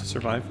colony just to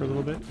survive for a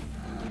little bit.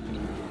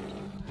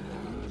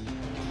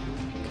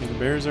 Okay, the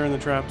bears are in the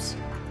traps.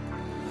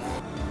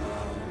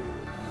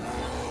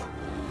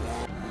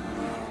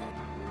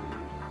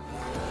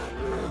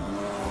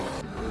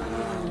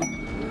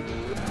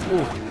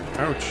 Ooh,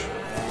 ouch.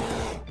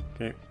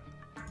 Okay,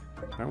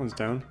 that one's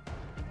down.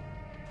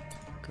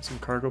 Got some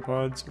cargo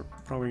pods. We're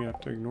probably gonna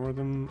have to ignore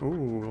them.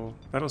 Ooh, well,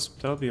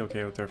 that'll be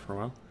okay out there for a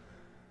while.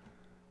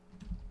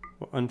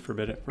 We'll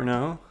unforbid it for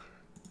now.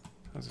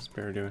 How's this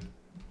bear doing?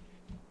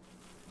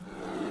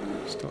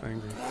 Still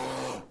angry.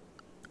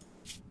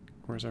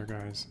 Where's our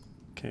guys?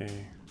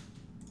 Okay.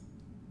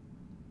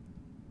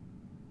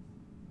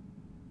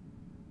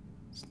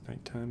 It's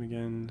nighttime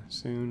again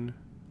soon.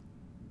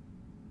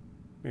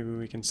 Maybe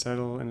we can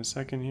settle in a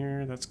second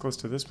here. That's close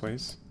to this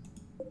place.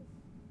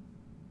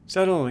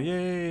 Settle!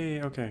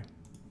 Yay! Okay.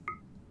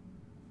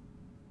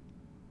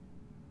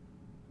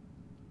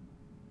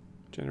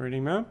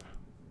 Generating map.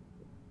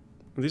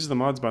 Well, these are the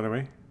mods, by the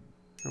way.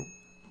 Oh.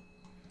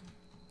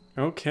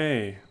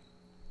 Okay.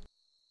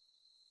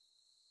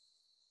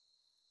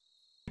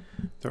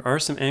 There are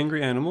some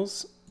angry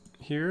animals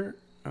here.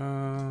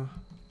 Are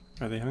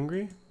they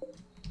hungry?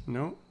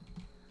 No.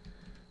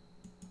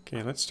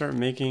 Okay, let's start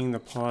making the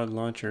pod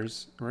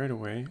launchers right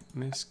away.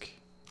 Misc.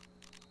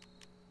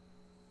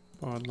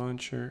 Pod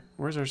launcher.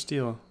 Where's our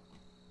steel?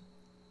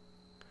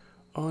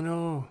 Oh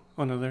no!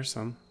 Oh no, there's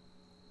some.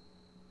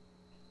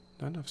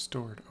 Not enough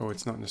stored. Oh,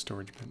 it's not in the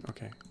storage bin.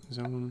 Okay.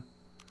 Zone.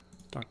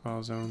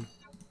 Stockpile zone.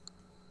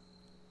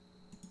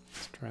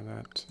 Let's try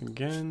that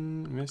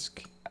again.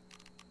 Misc.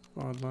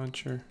 Pod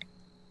launcher.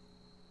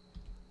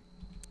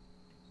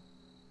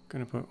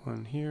 Gonna put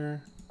one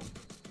here.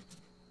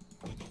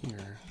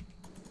 Here.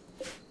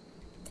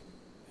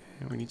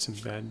 And we need some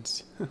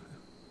beds.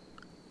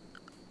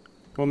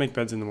 We'll make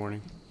beds in the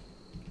morning.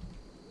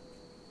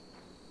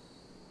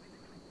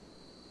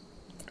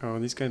 Oh,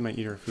 these guys might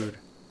eat our food.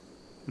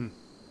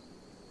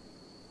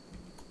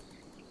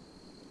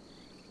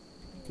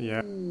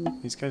 Yeah,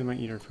 these guys might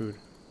eat our food.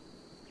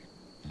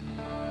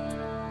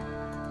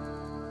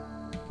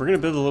 We're gonna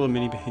build a little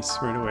mini base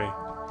right away,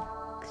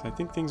 because I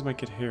think things might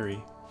get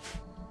hairy.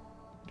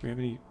 Do we have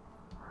any...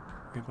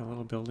 We have a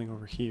little building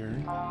over here.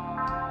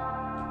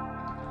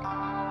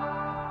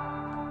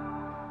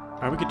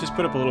 We could just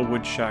put up a little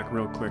wood shack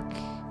real quick.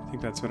 I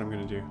think that's what I'm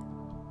gonna do.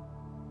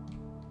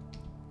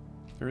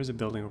 There is a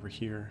building over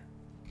here.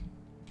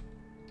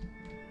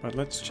 But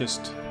let's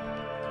just...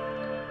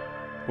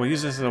 We'll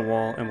use this as a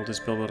wall and we'll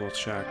just build a little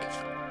shack.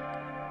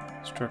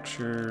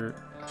 Structure...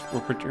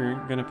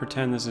 We're gonna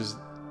pretend this is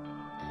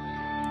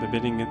the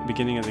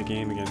beginning of the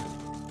game again.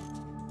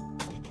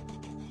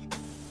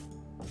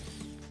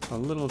 A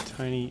little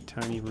tiny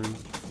room.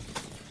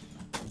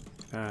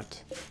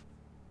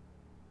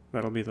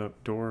 That'll be the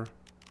door.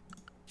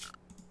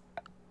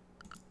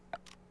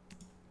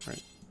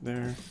 Right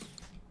there.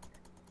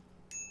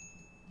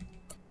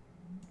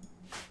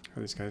 How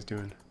are these guys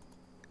doing?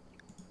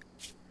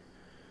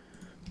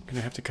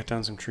 Gonna have to cut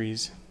down some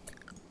trees.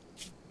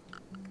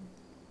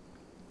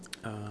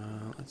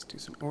 Let's do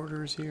some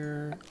orders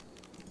here.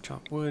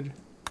 Chop wood.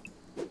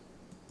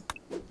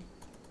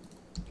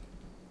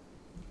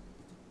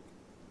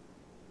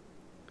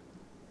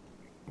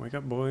 Wake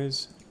up,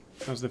 boys.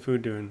 How's the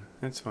food doing?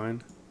 That's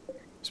fine.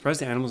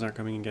 Surprised the animals aren't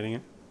coming and getting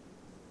it.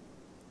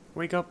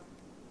 Wake up!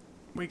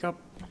 Wake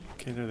up!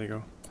 Okay, there they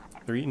go.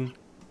 They're eating.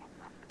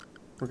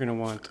 We're gonna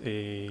want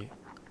a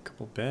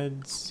couple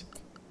beds.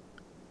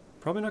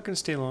 Probably not gonna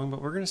stay long,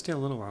 but we're gonna stay a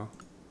little while.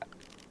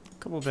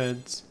 Couple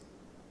beds.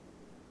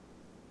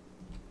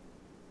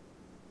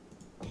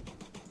 A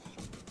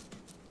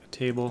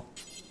table.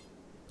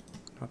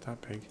 Not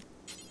that big.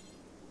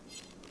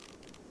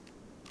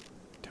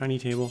 Tiny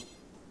table.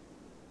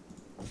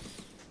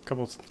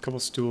 Couple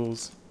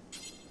stools.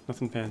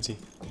 Nothing fancy.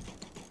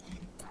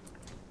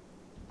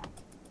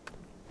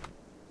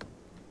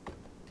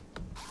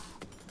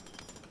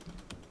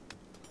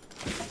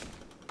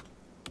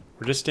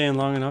 We're just staying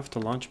long enough to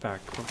launch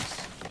back,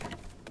 folks.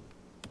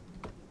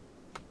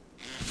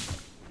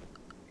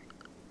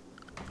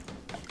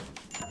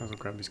 I'll go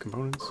grab these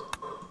components.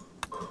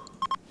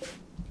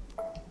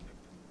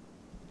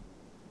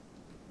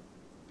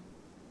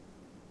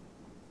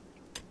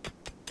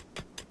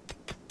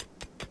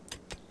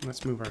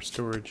 Let's move our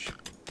storage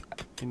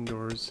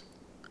indoors.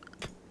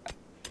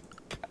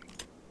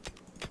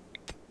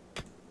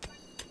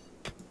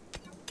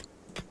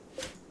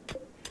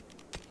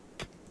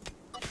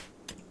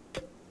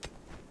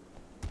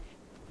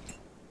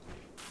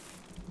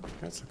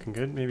 That's looking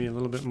good. Maybe a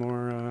little bit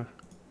more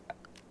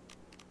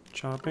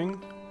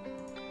chopping.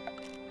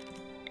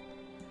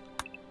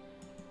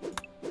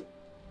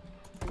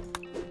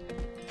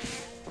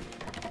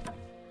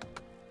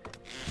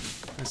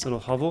 Nice little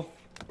hovel.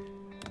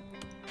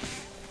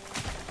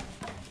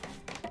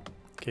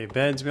 Okay,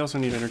 beds. We also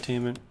need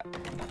entertainment.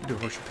 Do a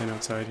horseshoe pin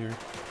outside here.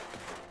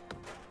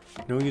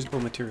 No usable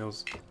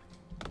materials.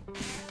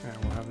 Yeah,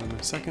 we'll have them in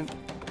a second.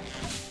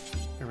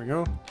 There we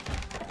go.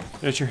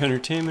 There's your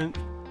entertainment.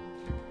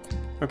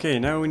 Okay,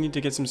 now we need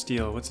to get some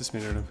steel. What's this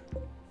made out of?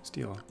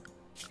 Steel.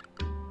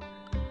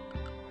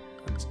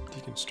 Let's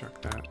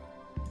deconstruct that.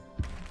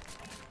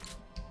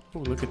 Oh,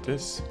 look at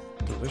this.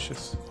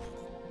 Delicious.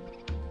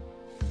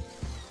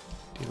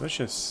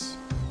 Delicious.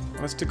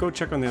 Let's go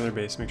check on the other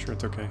base, make sure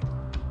it's okay.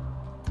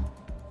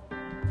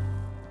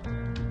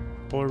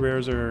 Polar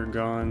bears are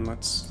gone.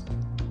 Let's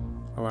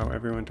allow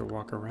everyone to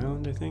walk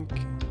around, I think.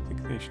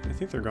 I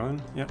think they're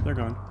gone. Yep, they're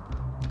gone.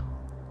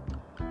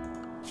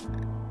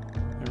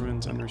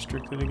 Everyone's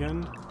unrestricted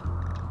again.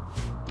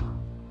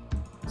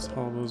 Let's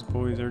haul those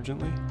boys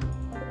urgently.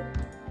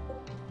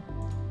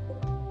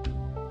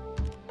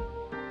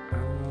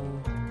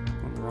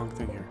 On the wrong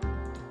thing here.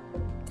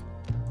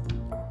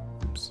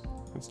 Oops,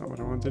 that's not what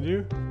I wanted to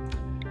do.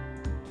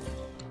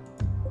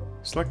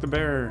 Select the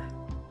bear.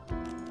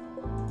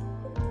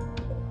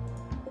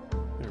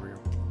 There we go.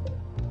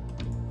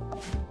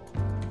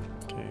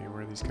 Okay,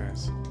 where are these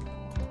guys?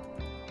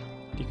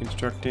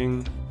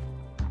 Deconstructing.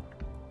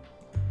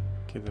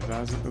 Okay, the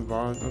vase,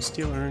 oh,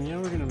 steel urn. Yeah,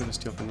 we're gonna get a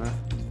steel from that.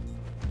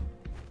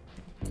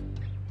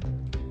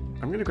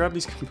 I'm gonna grab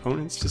these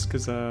components just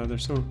because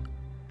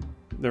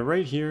they're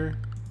right here.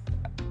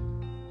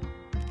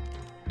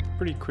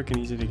 Pretty quick and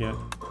easy to get.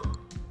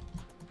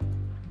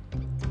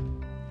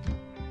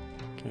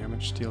 Okay, how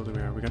much steel do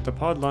we have? We got the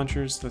pod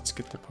launchers. Let's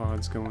get the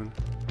pods going.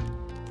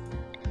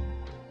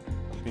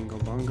 Bingo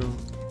bongo.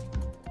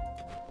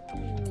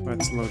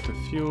 Let's load the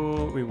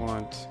fuel. We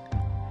want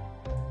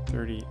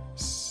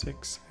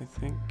 36, I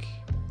think.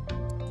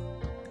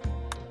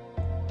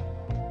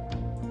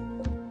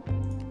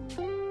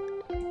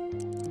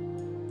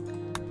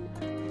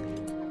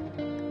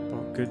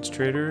 Bulk goods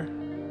trader.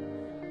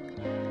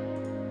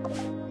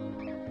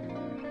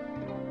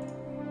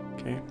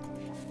 Okay.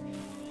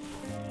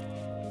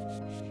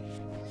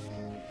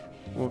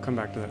 We'll come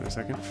back to that in a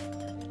second.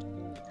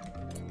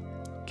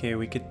 Okay,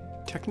 we could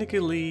technically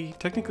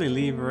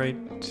leave right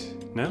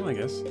now, I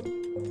guess.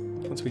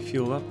 Once we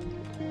fuel up.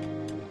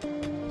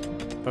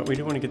 But we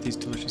do want to get these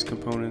delicious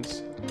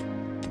components.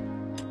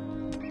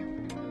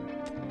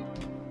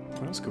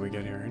 What else could we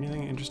get here?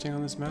 Anything interesting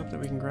on this map that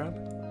we can grab?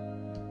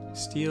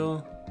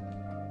 Steel.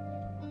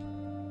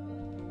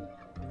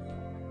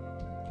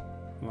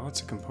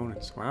 Lots of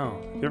components.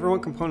 Wow. If you ever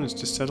want components,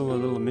 just settle a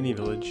little mini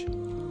village.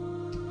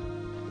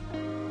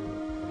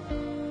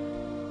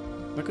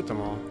 Look at them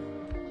all.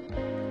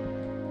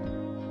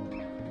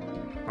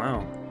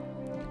 Wow.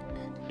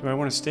 Do I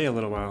want to stay a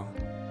little while?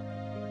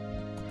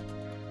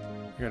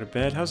 We got a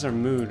bed. How's our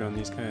mood on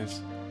these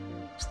guys?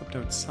 Slept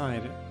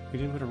outside. We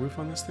didn't put a roof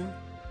on this thing?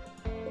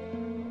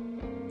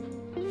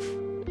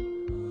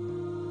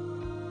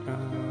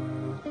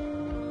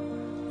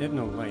 They have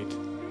no light.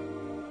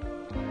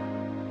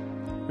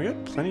 We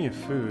got plenty of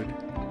food.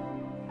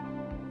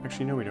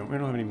 Actually, no we don't. We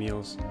don't have any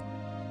meals.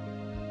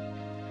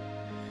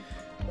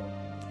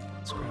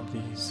 Let's grab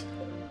these.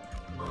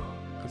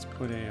 Let's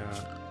put a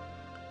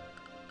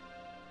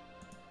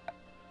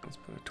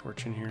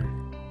torch in here.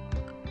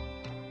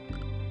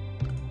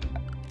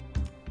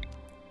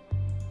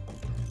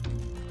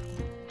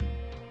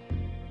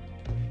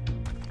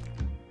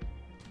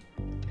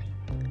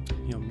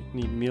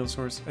 Need meal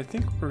source. I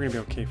think we're gonna be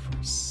okay for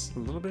a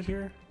little bit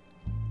here.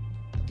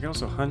 We can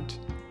also hunt.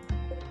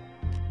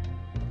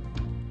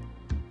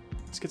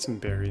 Let's get some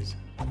berries.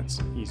 That's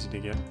easy to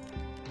get.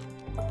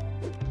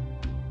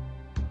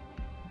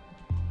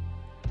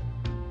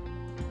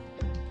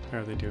 How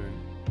are they doing?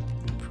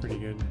 Pretty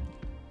good.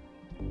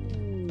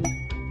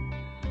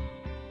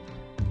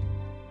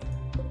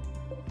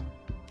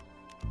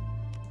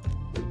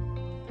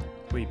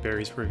 We'll eat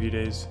berries for a few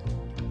days.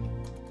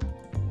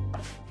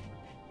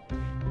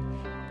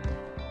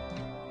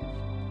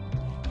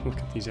 Look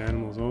at these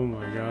animals, oh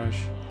my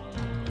gosh.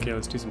 Okay,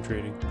 let's do some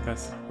trading.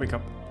 Beth, wake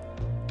up.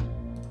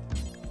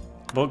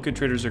 Bulk good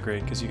traders are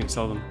great because you can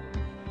sell them.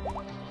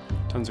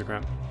 Tons of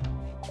crap.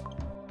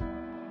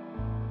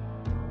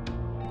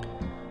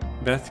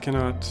 Beth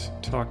cannot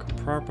talk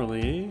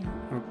properly.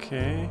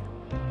 Okay.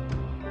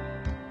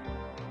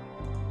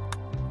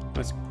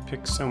 Let's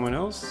pick someone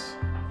else.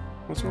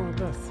 What's wrong with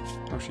Beth?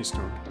 Oh, she's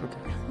stoned.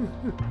 Okay.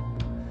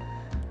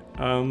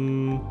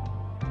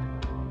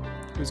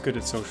 Who's good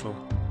at social?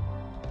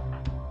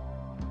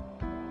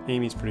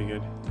 Amy's pretty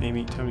good.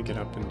 Amy, time to get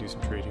up and do some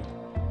trading.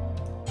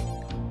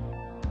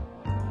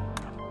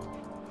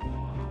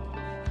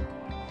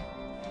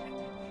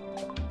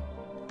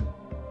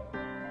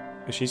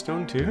 Is she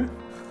stoned too?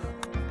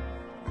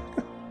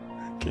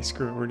 Okay,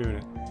 screw it, we're doing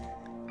it.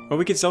 Oh,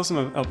 we could sell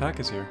some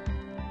alpacas here.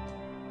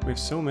 We have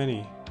so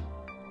many.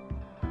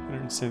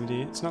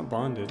 178. It's not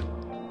bonded.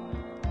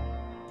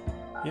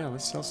 Yeah,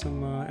 let's sell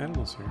some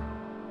animals here.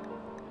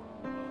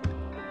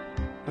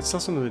 Let's sell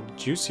some of the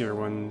juicier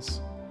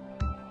ones.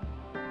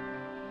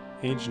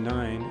 Age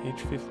 9,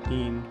 age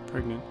 15,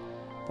 pregnant,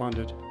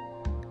 bonded.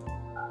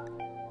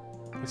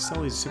 Let's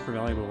sell these super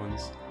valuable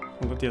ones.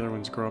 We'll let the other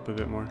ones grow up a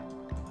bit more.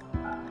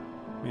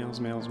 Males,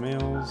 males,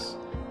 males.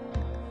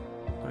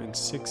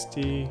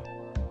 960.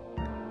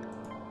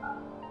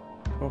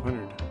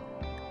 1200.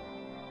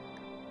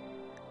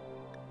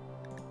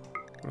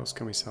 What else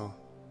can we sell?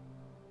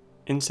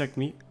 Insect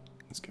meat.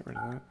 Let's get rid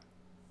of that.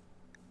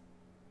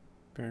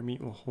 Bear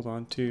meat we'll hold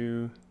on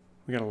to.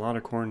 We got a lot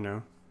of corn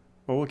now.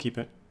 Well, we'll keep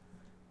it.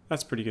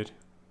 That's pretty good.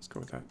 Let's go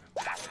with that.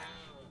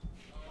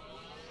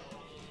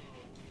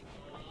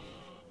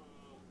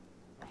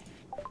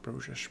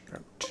 Ambrosia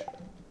sprout.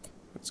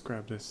 Let's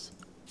grab this.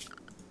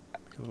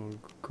 Make a little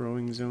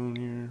growing zone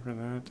here for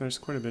that. There's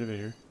quite a bit of it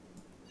here.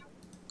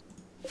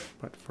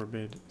 But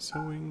forbid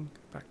sowing.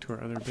 Back to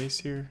our other base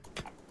here.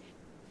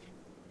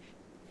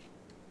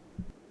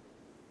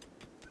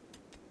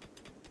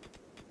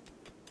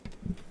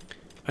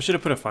 I should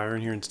have put a fire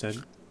in here instead.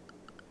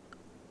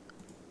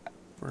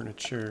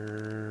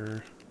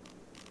 Furniture.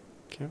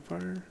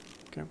 Campfire?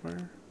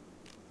 Campfire?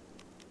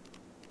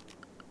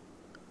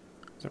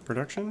 Is that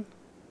production?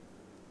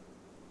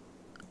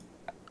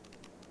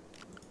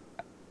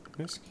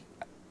 Whisk?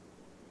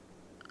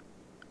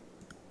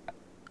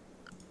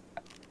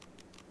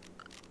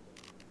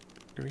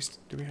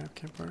 Do we have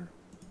campfire?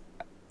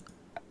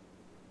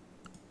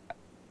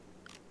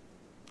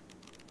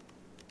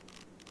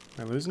 Am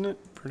I losing it?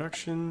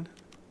 Production.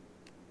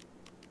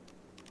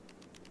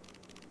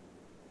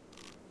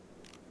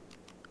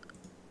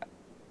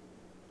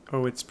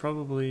 Oh, it's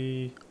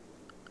probably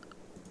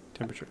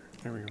temperature.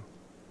 There we go.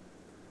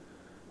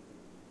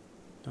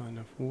 Not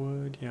enough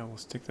wood. Yeah, we'll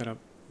stick that up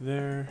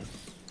there.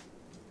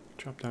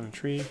 Chop down a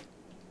tree.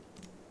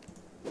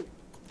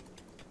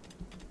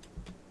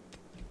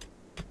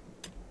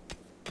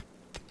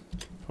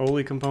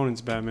 Holy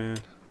components, Batman.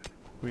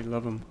 We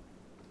love them.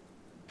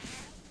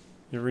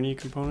 You ever need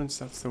components?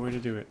 That's the way to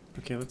do it.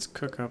 Okay, let's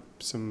cook up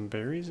some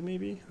berries,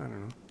 maybe? I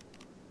don't know.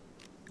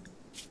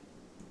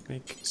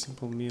 Make a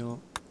simple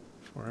meal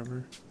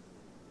forever.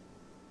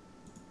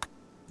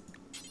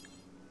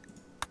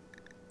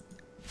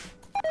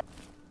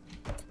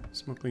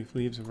 Smoke leaf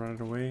leaves have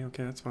rotted away.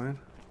 Okay, that's fine.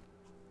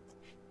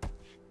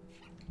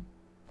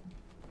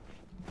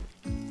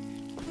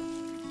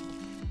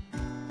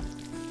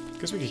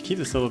 Guess we could keep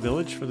this little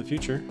village for the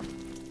future.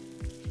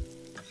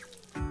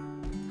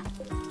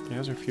 Okay,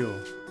 how's our fuel?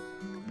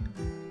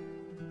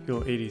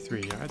 Fuel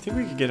 83. I think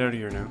we could get out of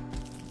here now.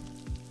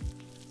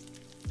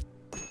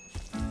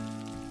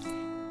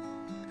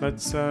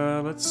 Let's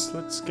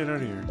get out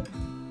of here.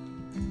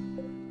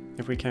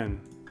 If we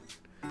can.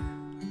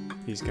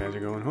 These guys are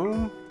going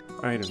home.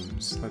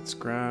 Items. Let's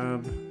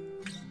grab...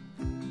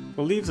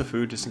 We'll leave the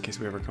food just in case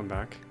we ever come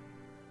back.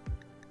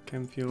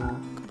 Chem fuel,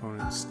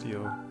 components,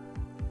 steel,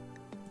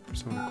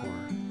 persona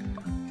core.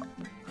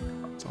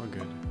 It's all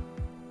good.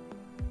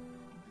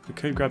 We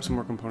could grab some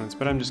more components,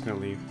 but I'm just gonna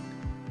leave.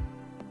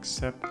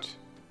 Accept.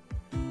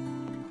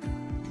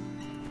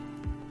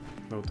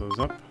 Load those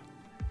up.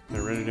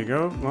 They're ready to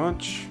go.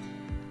 Launch.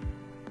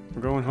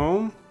 We're going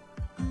home.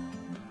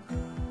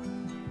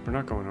 We're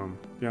not going home.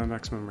 Beyond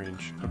maximum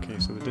range. Okay,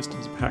 so the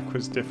distance back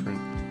was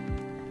different.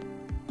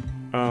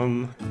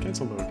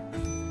 Cancel load.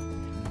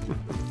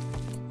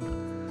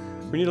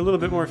 We need a little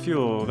bit more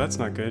fuel. That's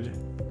not good.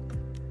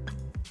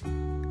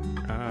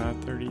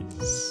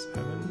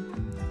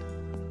 37.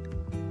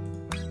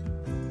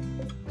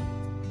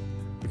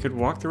 We could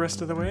walk the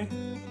rest of the way.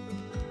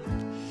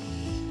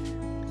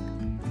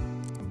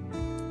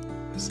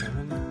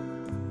 7.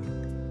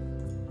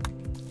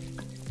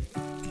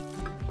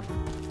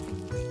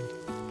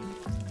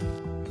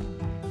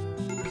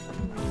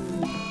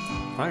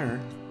 Fire?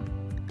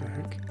 What the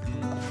heck?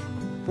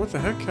 What the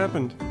heck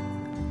happened?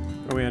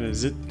 Oh, we had a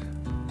zit.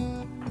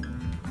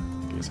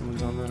 Okay,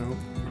 someone's on that. I hope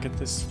we get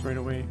this right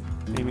away.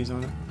 Amy's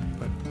on it,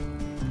 but...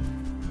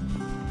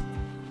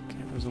 Okay,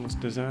 that was almost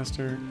a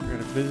disaster. We got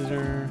a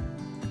visitor.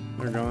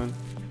 They're gone.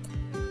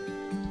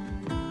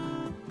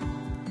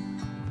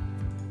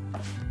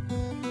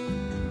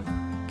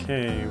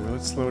 Okay, well,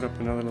 let's load up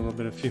another little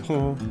bit of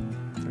fuel.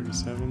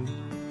 37.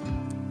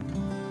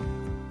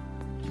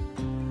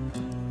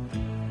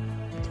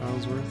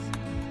 Tiles worth.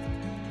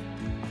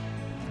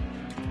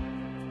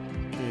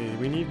 Okay,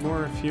 we need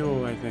more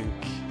fuel, I think.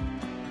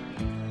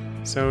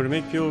 So to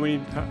make fuel, we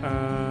need...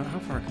 how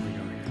far can we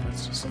go here?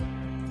 Let's just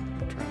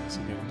try this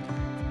again.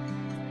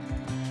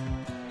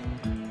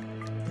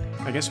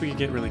 I guess we could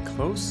get really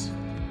close.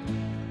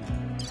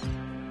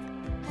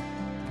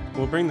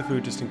 We'll bring the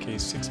food just in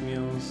case. 6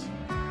 meals.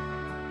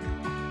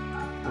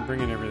 We're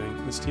bringing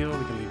everything. The steel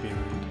we can leave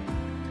behind.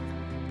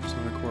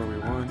 Persona core we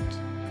want.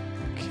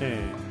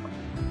 Okay.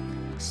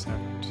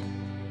 Accept.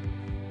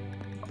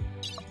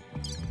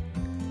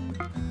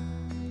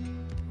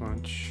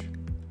 Launch.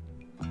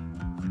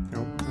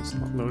 Nope, let's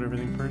load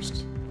everything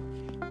first.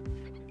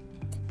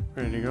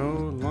 Ready to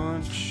go.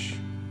 Launch.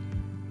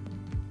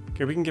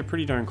 Okay, we can get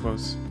pretty darn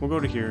close. We'll go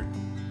to here.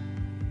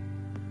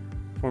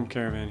 Form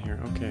caravan here.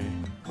 Okay.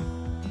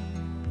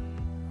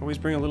 Always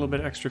bring a little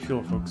bit extra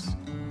fuel, folks.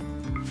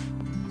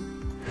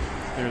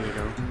 There they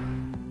go.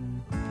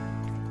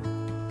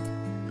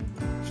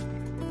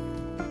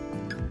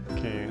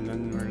 Okay, and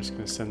then we're just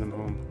gonna send them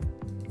home.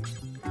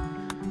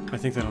 I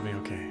think that'll be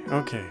okay.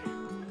 Okay.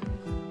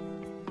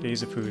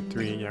 Days of food,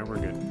 3. Yeah, we're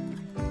good.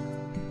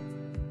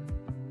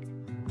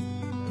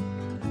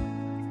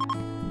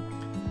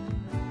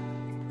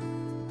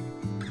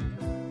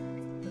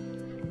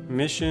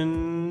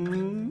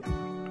 Mission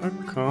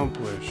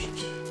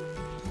accomplished.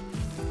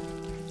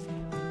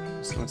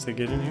 So once they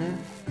get in here.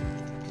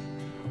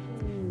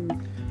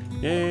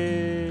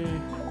 Yay!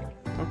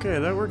 Okay,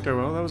 that worked out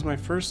well. That was my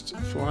first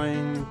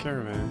flying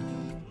caravan.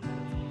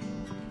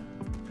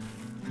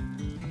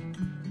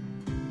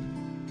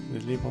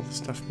 Did they leave all the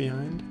stuff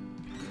behind?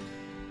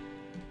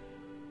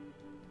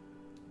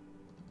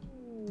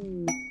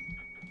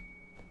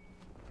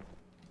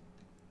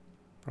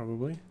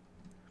 Probably.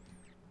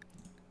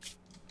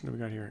 What do we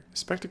got here?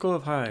 Spectacle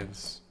of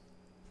hives.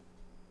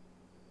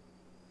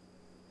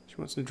 She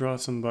wants to draw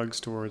some bugs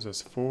towards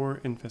us.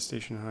 4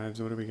 infestation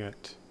hives. What do we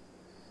get?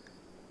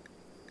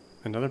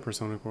 Another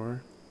persona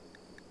core.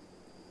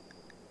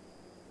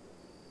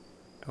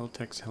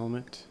 L-Tex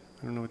helmet.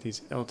 I don't know what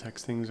these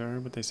L-Tex things are,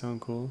 but they sound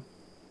cool.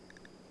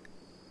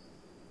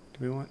 Do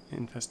we want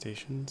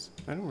infestations?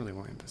 I don't really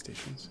want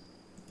infestations.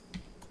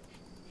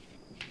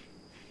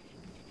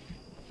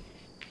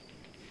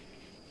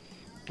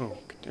 Oh,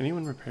 could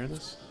anyone repair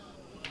this?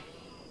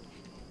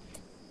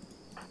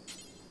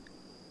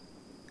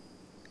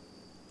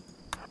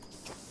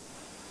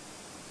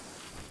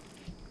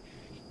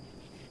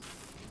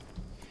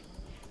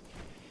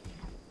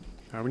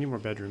 We need more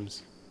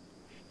bedrooms.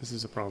 This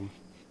is a problem.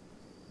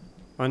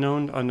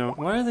 Unknown, unknown.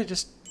 Why are they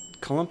just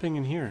clumping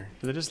in here?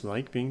 Do they just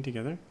like being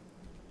together?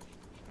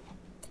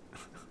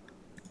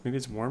 Maybe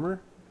it's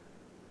warmer?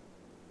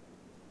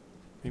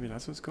 Maybe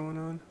that's what's going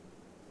on?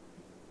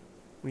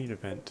 We need a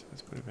vent.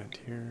 Let's put a vent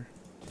here.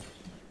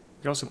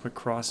 We can also put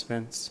cross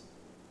vents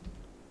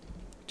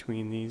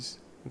between these.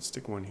 Let's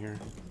stick one here.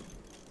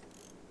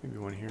 Maybe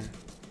one here.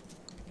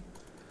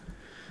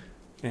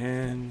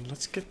 And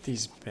let's get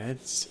these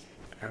beds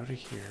out of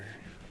here.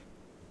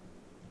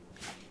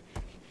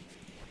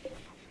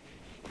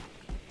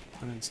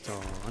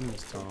 Uninstall,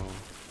 uninstall.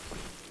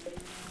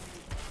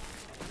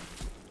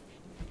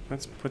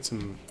 Let's put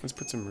some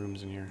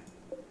rooms in here.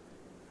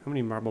 How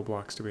many marble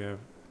blocks do we have?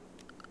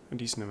 A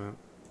decent amount.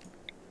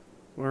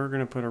 We're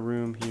gonna put a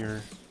room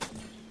here.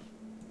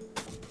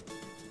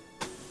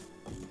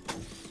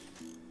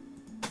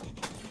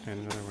 And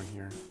another one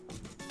here.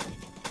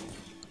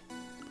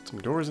 Put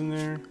some doors in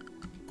there.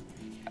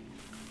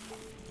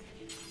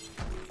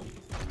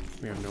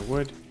 We have no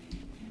wood.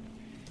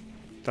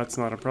 That's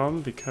not a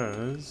problem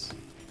because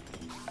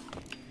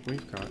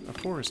we've got a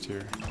forest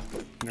here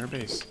in our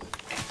base.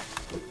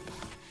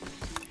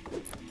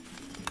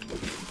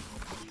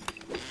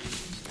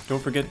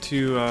 Don't forget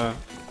to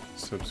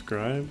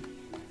subscribe.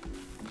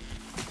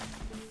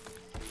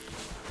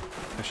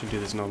 I should do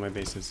this in all my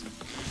bases.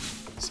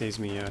 Saves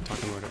me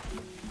talking about it.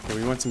 Okay,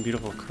 we want some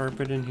beautiful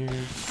carpet in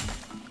here.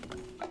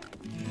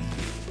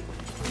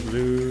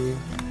 Blue,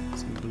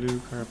 some blue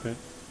carpet.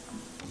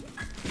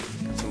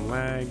 Got some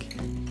lag.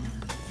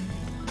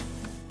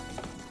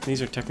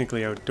 These are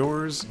technically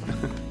outdoors.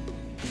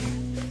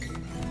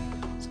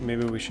 So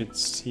maybe we should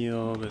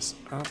seal this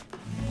up.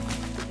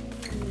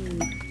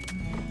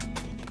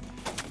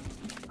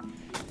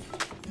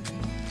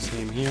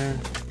 Same here.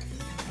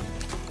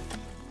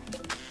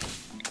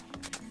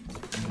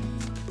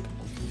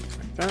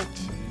 Like that.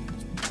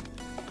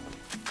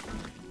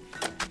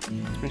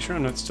 Make sure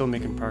I'm not still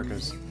making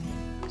parkas,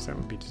 because that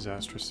would be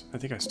disastrous. I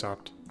think I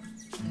stopped.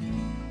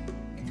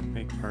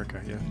 Make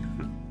parka, yeah.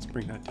 Let's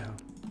bring that down.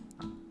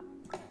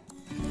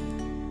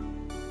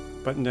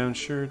 Button-down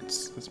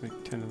shirts. Let's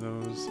make 10 of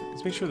those.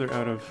 Let's make sure they're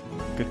out of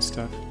good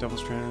stuff. Double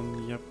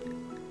strand, yep.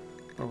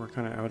 Oh, we're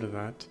kind of out of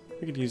that.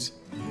 We could use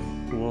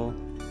wool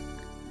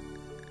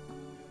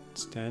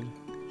instead.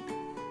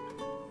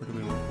 What do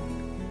we want?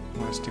 I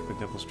want to stick with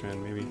double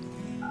strand, maybe.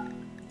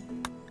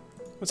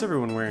 What's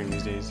everyone wearing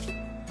these days?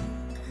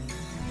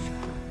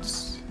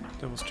 Shirts,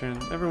 double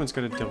strand. Everyone's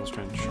got a double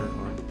strand shirt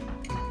on.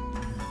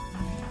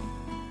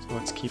 So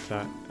let's keep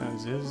that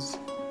as is.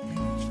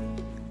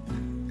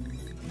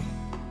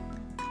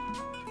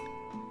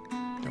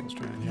 Double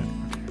strand, yeah.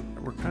 Okay.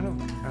 We're kind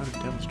of out of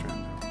double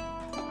strand though.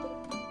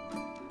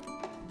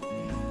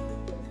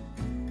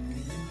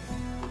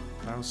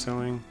 Plow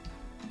sewing.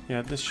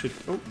 Yeah, this should...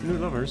 Oh, new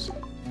lovers.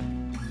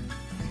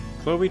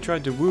 Chloe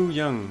tried to woo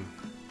Young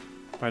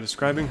by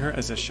describing her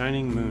as a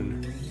shining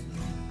moon.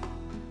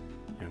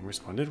 Young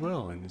responded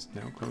well and is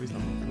now Chloe's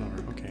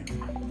lover. Okay.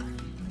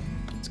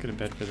 Let's get a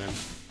bed for them.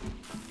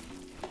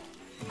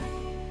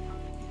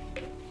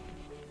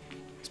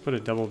 Let's put a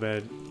double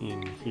bed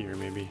in here,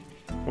 maybe.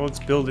 Well, let's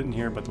build it in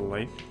here, but the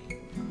light.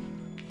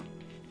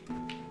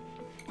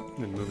 And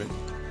then move it.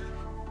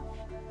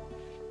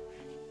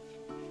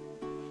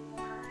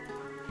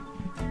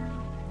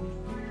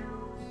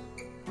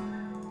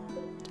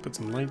 put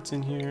some lights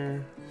in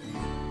here.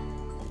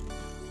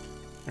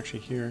 Actually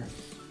here.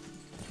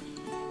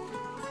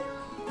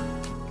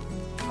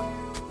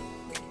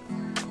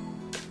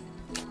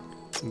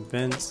 Some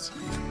vents.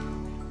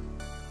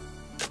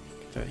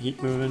 Get that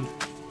heat moving.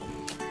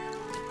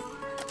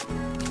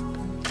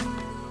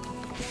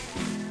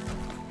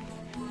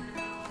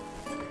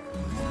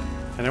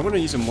 And I want to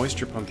use a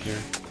moisture pump here.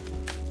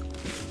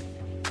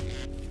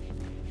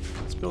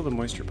 Let's build a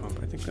moisture pump.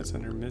 I think that's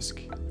under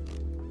MISC.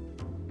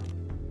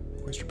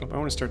 Moisture pump. I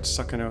want to start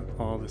sucking out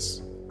all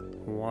this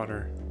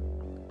water.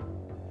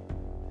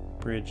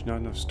 Bridge, not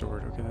enough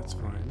stored. Okay, that's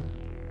fine.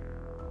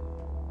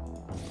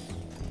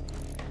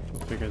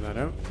 We'll figure that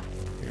out.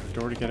 We got a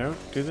door to get out.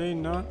 Do they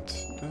not?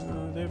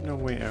 They have no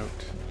way out.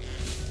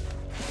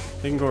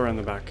 They can go around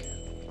the back.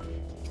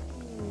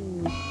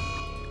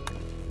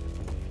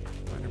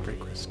 Minor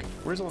brake risk.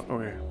 Where's all?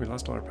 Oh yeah, we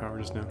lost all our power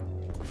just now.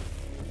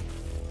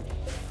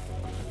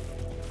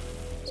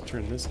 Let's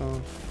turn this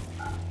off.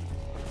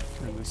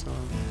 Turn this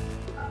off.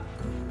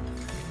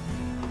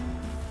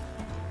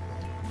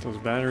 Those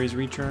batteries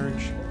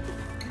recharge.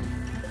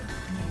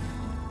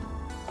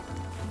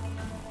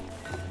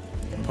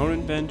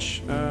 Component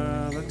bench.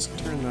 Let's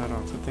turn that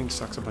off. That thing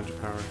sucks a bunch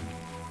of power.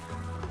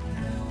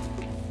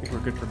 I think we're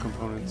good for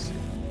components.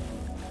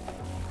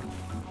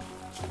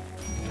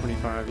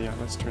 25, yeah,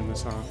 let's turn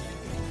this off.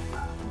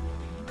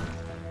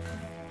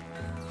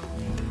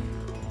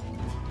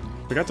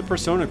 We got the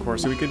persona core,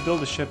 so we could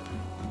build a ship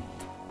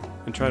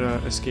and try to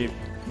escape.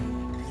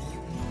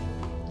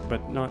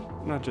 But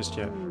not just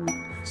yet.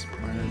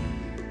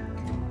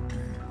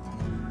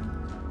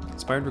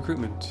 Inspired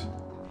recruitment.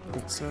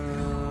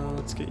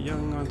 Let's get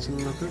young on some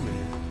recruitment.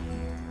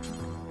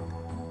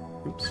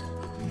 Oops.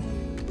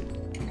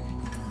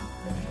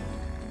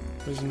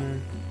 Prisoner,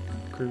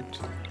 recruit.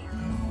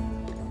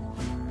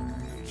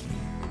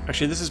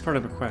 Actually, this is part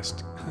of a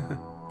quest.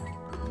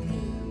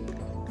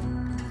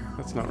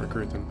 Let's not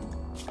recruit them.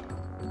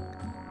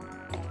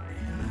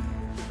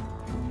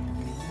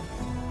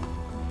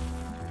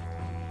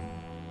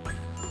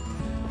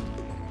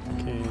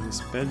 Okay,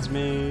 this bed's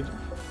made.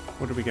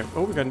 What do we get?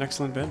 Oh, we got an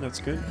excellent bed. That's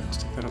good.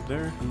 Stick that up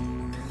there.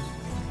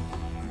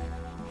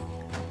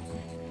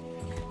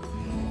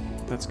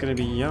 That's gonna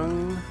be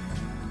young.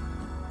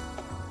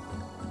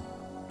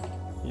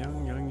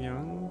 Young.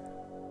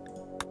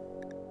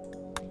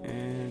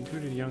 And who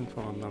did Young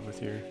fall in love with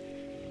here?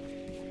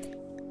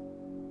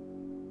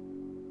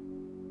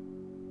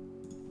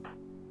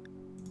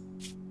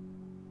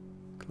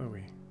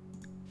 Chloe.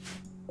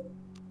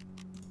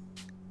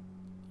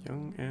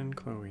 Young and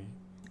Chloe.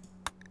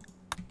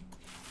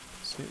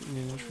 Sitting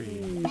in a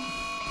tree.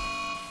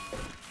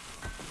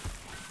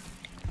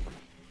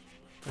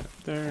 That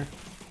up there.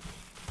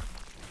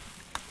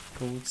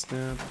 Gold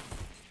snap.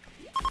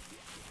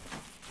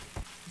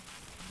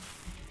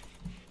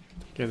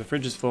 Okay, the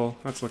fridge is full.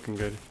 That's looking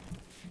good.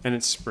 And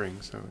it's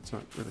spring, so it's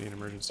not really an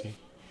emergency.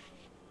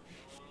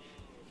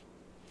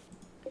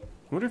 I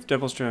wonder if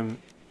Devilstrom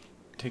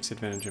takes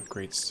advantage of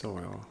great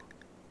soil.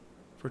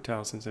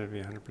 Fertile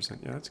sensitivity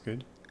 100%. Yeah, that's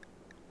good.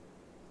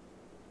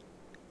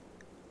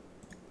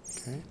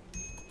 Okay.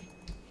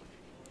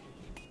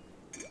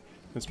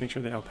 Let's make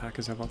sure the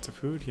alpacas have lots of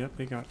food. Yep,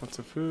 they got lots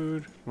of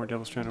food. More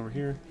Devil's Strand over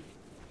here.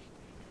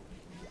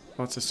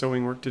 Lots of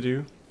sewing work to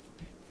do.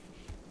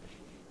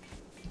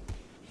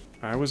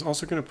 I was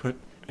also going to put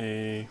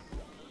a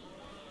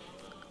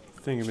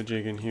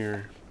thingamajig in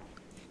here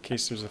in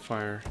case there's a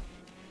fire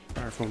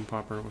foam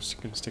popper. I was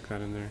going to stick that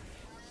in there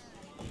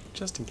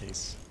just in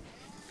case.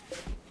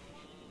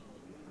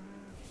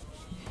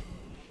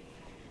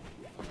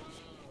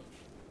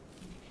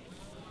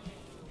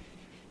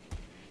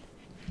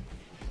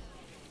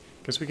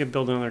 Guess we could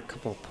build another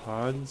couple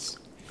pods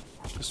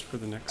just for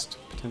the next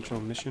potential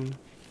mission.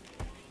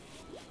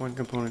 One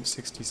component,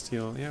 60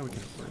 steel. Yeah, we can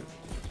afford it.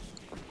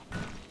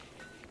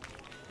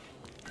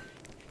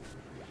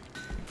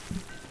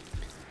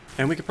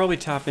 And we could probably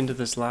tap into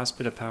this last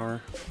bit of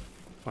power.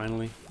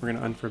 Finally, we're going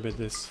to unforbid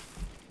this.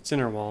 It's in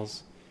our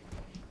walls.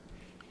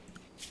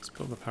 Let's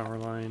build a power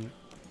line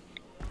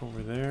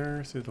over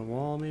there through the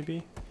wall,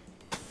 maybe.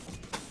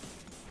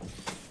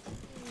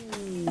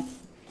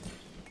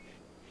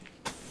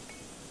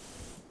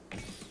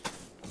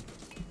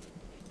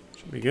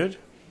 Should be good.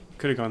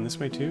 Could have gone this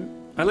way too.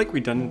 I like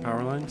redundant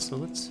power lines, so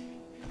let's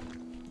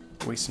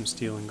waste some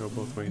steel and go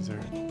both ways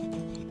there.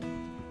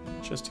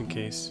 Just in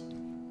case.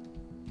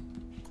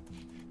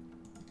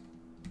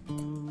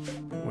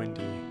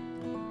 Wendy.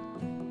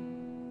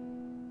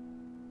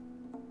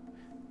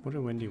 What did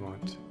Wendy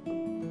want?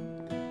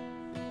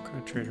 What kind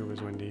of trader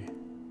was Wendy?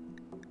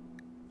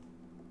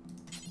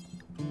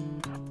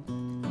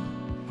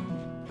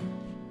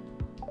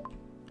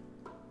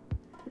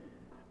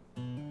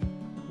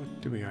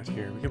 What do we got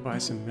here? We could buy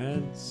some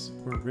meds.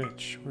 We're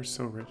rich. We're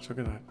so rich. Look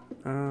at that.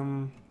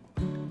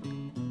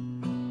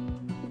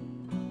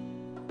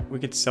 We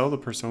could sell the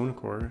persona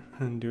core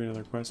and do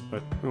another quest,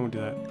 but we won't do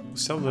that. We'll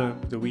sell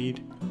the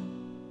weed.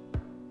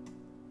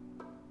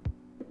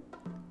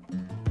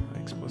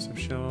 Explosive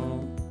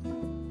shell.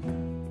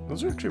 Those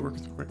Those are actually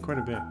worth quite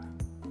a bit.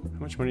 How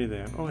much money do they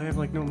have? Oh, they have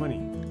like no money.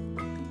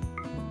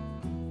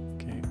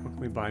 Okay, what can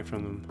we buy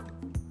from them?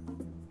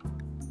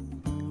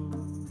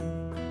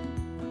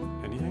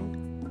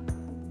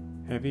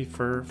 Anything? Heavy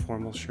fur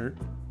formal shirt.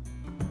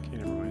 Okay,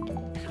 never mind.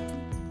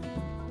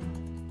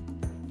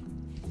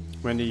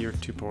 Wendy, you're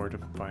too poor to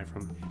buy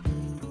from.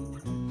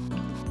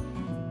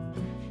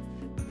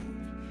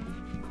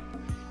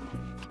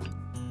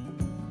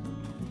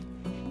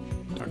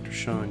 Dr.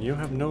 Sean, you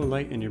have no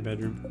light in your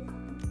bedroom.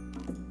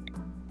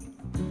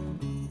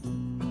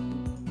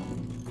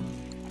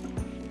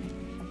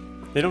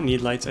 They don't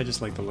need lights, I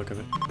just like the look of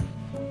it.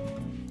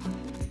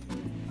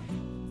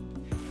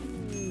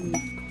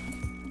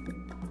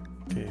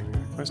 Okay, we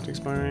got a quest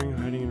expiring,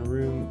 hiding in a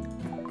room.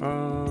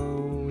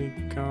 Oh, we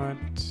got...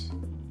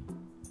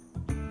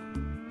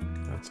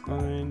 That's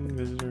fine,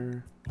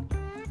 visitor.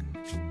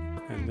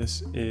 And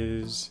this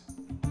is...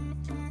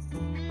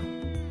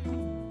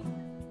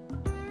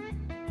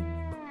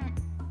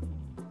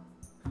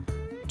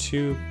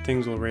 Two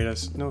things will rate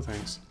us. No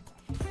thanks.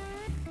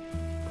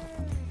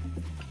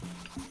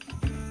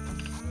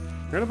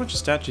 We got a bunch of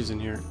statues in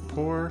here.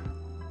 Poor.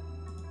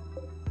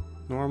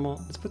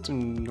 Normal. Let's put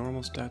some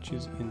normal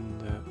statues in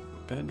the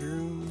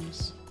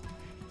bedrooms.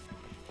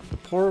 The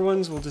poor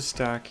ones will just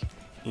stack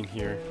in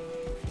here.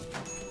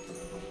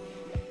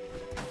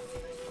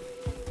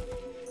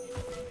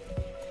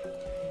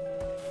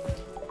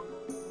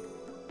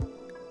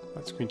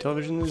 Flat screen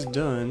television is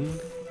done.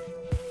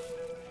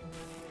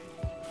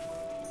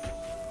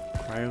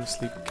 Cryo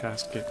sleep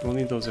casket. We'll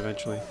need those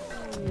eventually.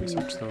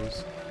 Research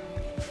those.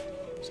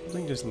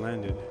 Something just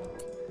landed.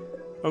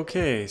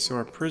 Okay, so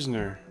our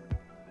prisoner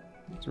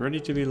is ready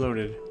to be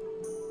loaded.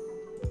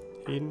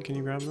 Aiden, can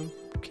you grab them?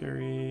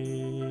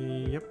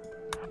 Carry... Yep.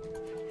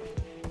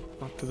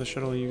 Off to the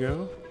shuttle you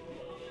go.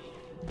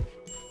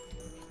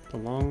 The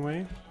long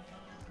way.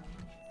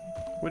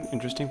 What an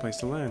interesting place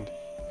to land.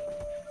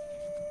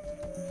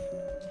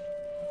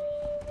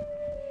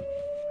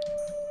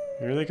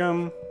 Here they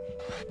come.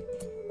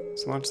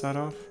 Let's launch that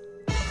off.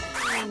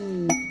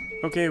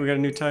 Okay, we got a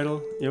new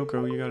title.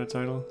 Yoko, you got a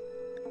title.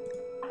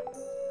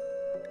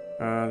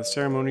 The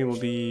ceremony will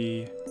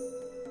be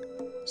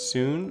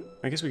soon.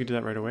 I guess we could do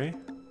that right away.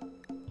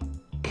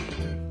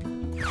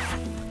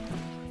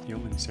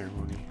 Yeoman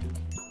ceremony.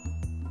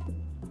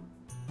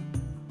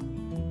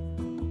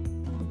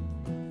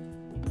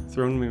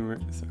 Throne room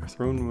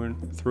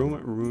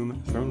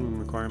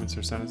requirements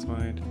are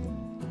satisfied.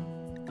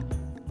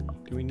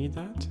 Do we need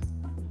that?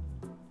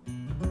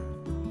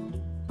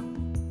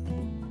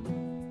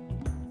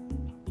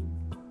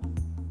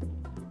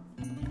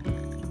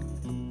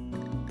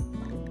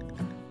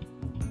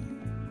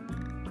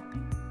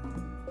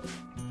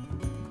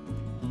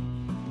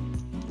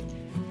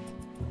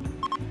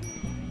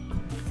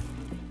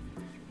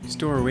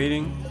 Store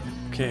waiting.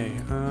 Okay,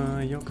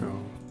 Yoko.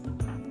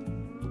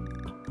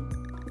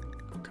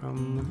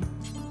 Come.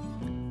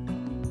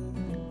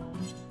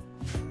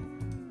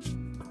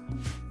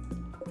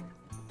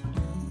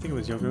 I think it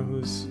was Yoko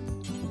who's...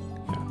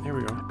 Yeah, there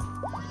we go.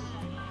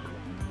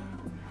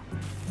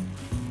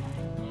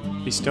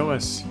 Bestow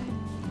us.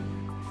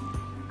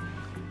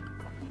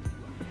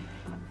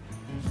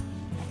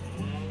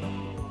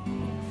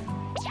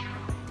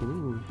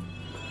 Ooh.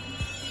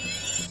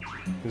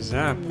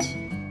 Zapped.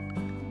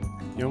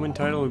 Yeoman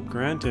title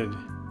granted.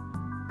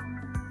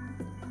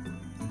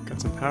 Got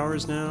some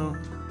powers now.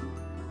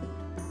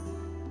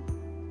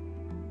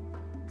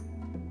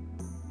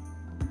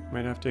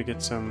 Might have to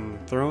get some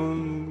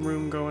throne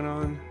room going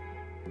on.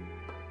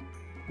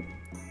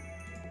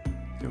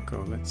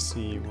 Yoko, let's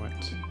see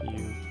what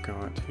you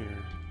got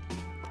here.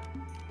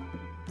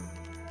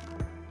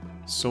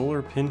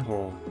 Solar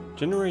pinhole.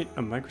 Generate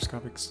a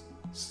microscopic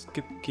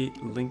skip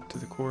gate linked to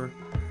the core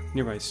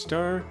nearby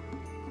star.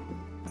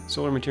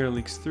 Solar material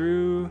leaks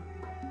through,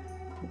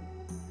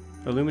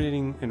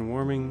 illuminating and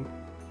warming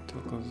until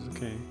it closes.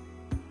 Okay.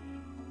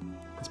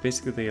 It's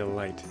basically a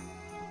light.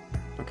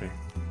 Okay.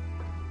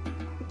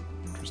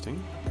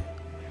 Interesting.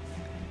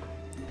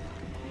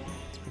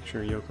 Let's make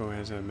sure Yoko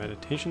has a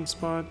meditation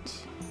spot.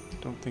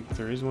 Don't think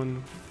there is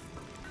one.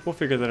 We'll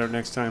figure that out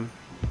next time.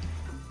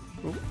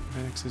 Oh,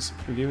 Max is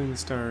reviewing the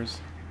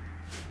stars.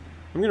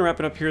 I'm gonna wrap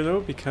it up here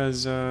though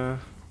because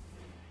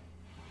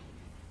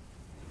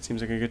seems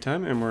like a good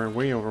time, and we're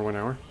way over 1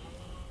 hour.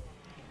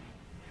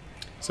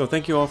 So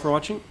thank you all for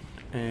watching,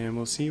 and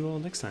we'll see you all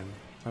next time.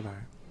 Bye-bye.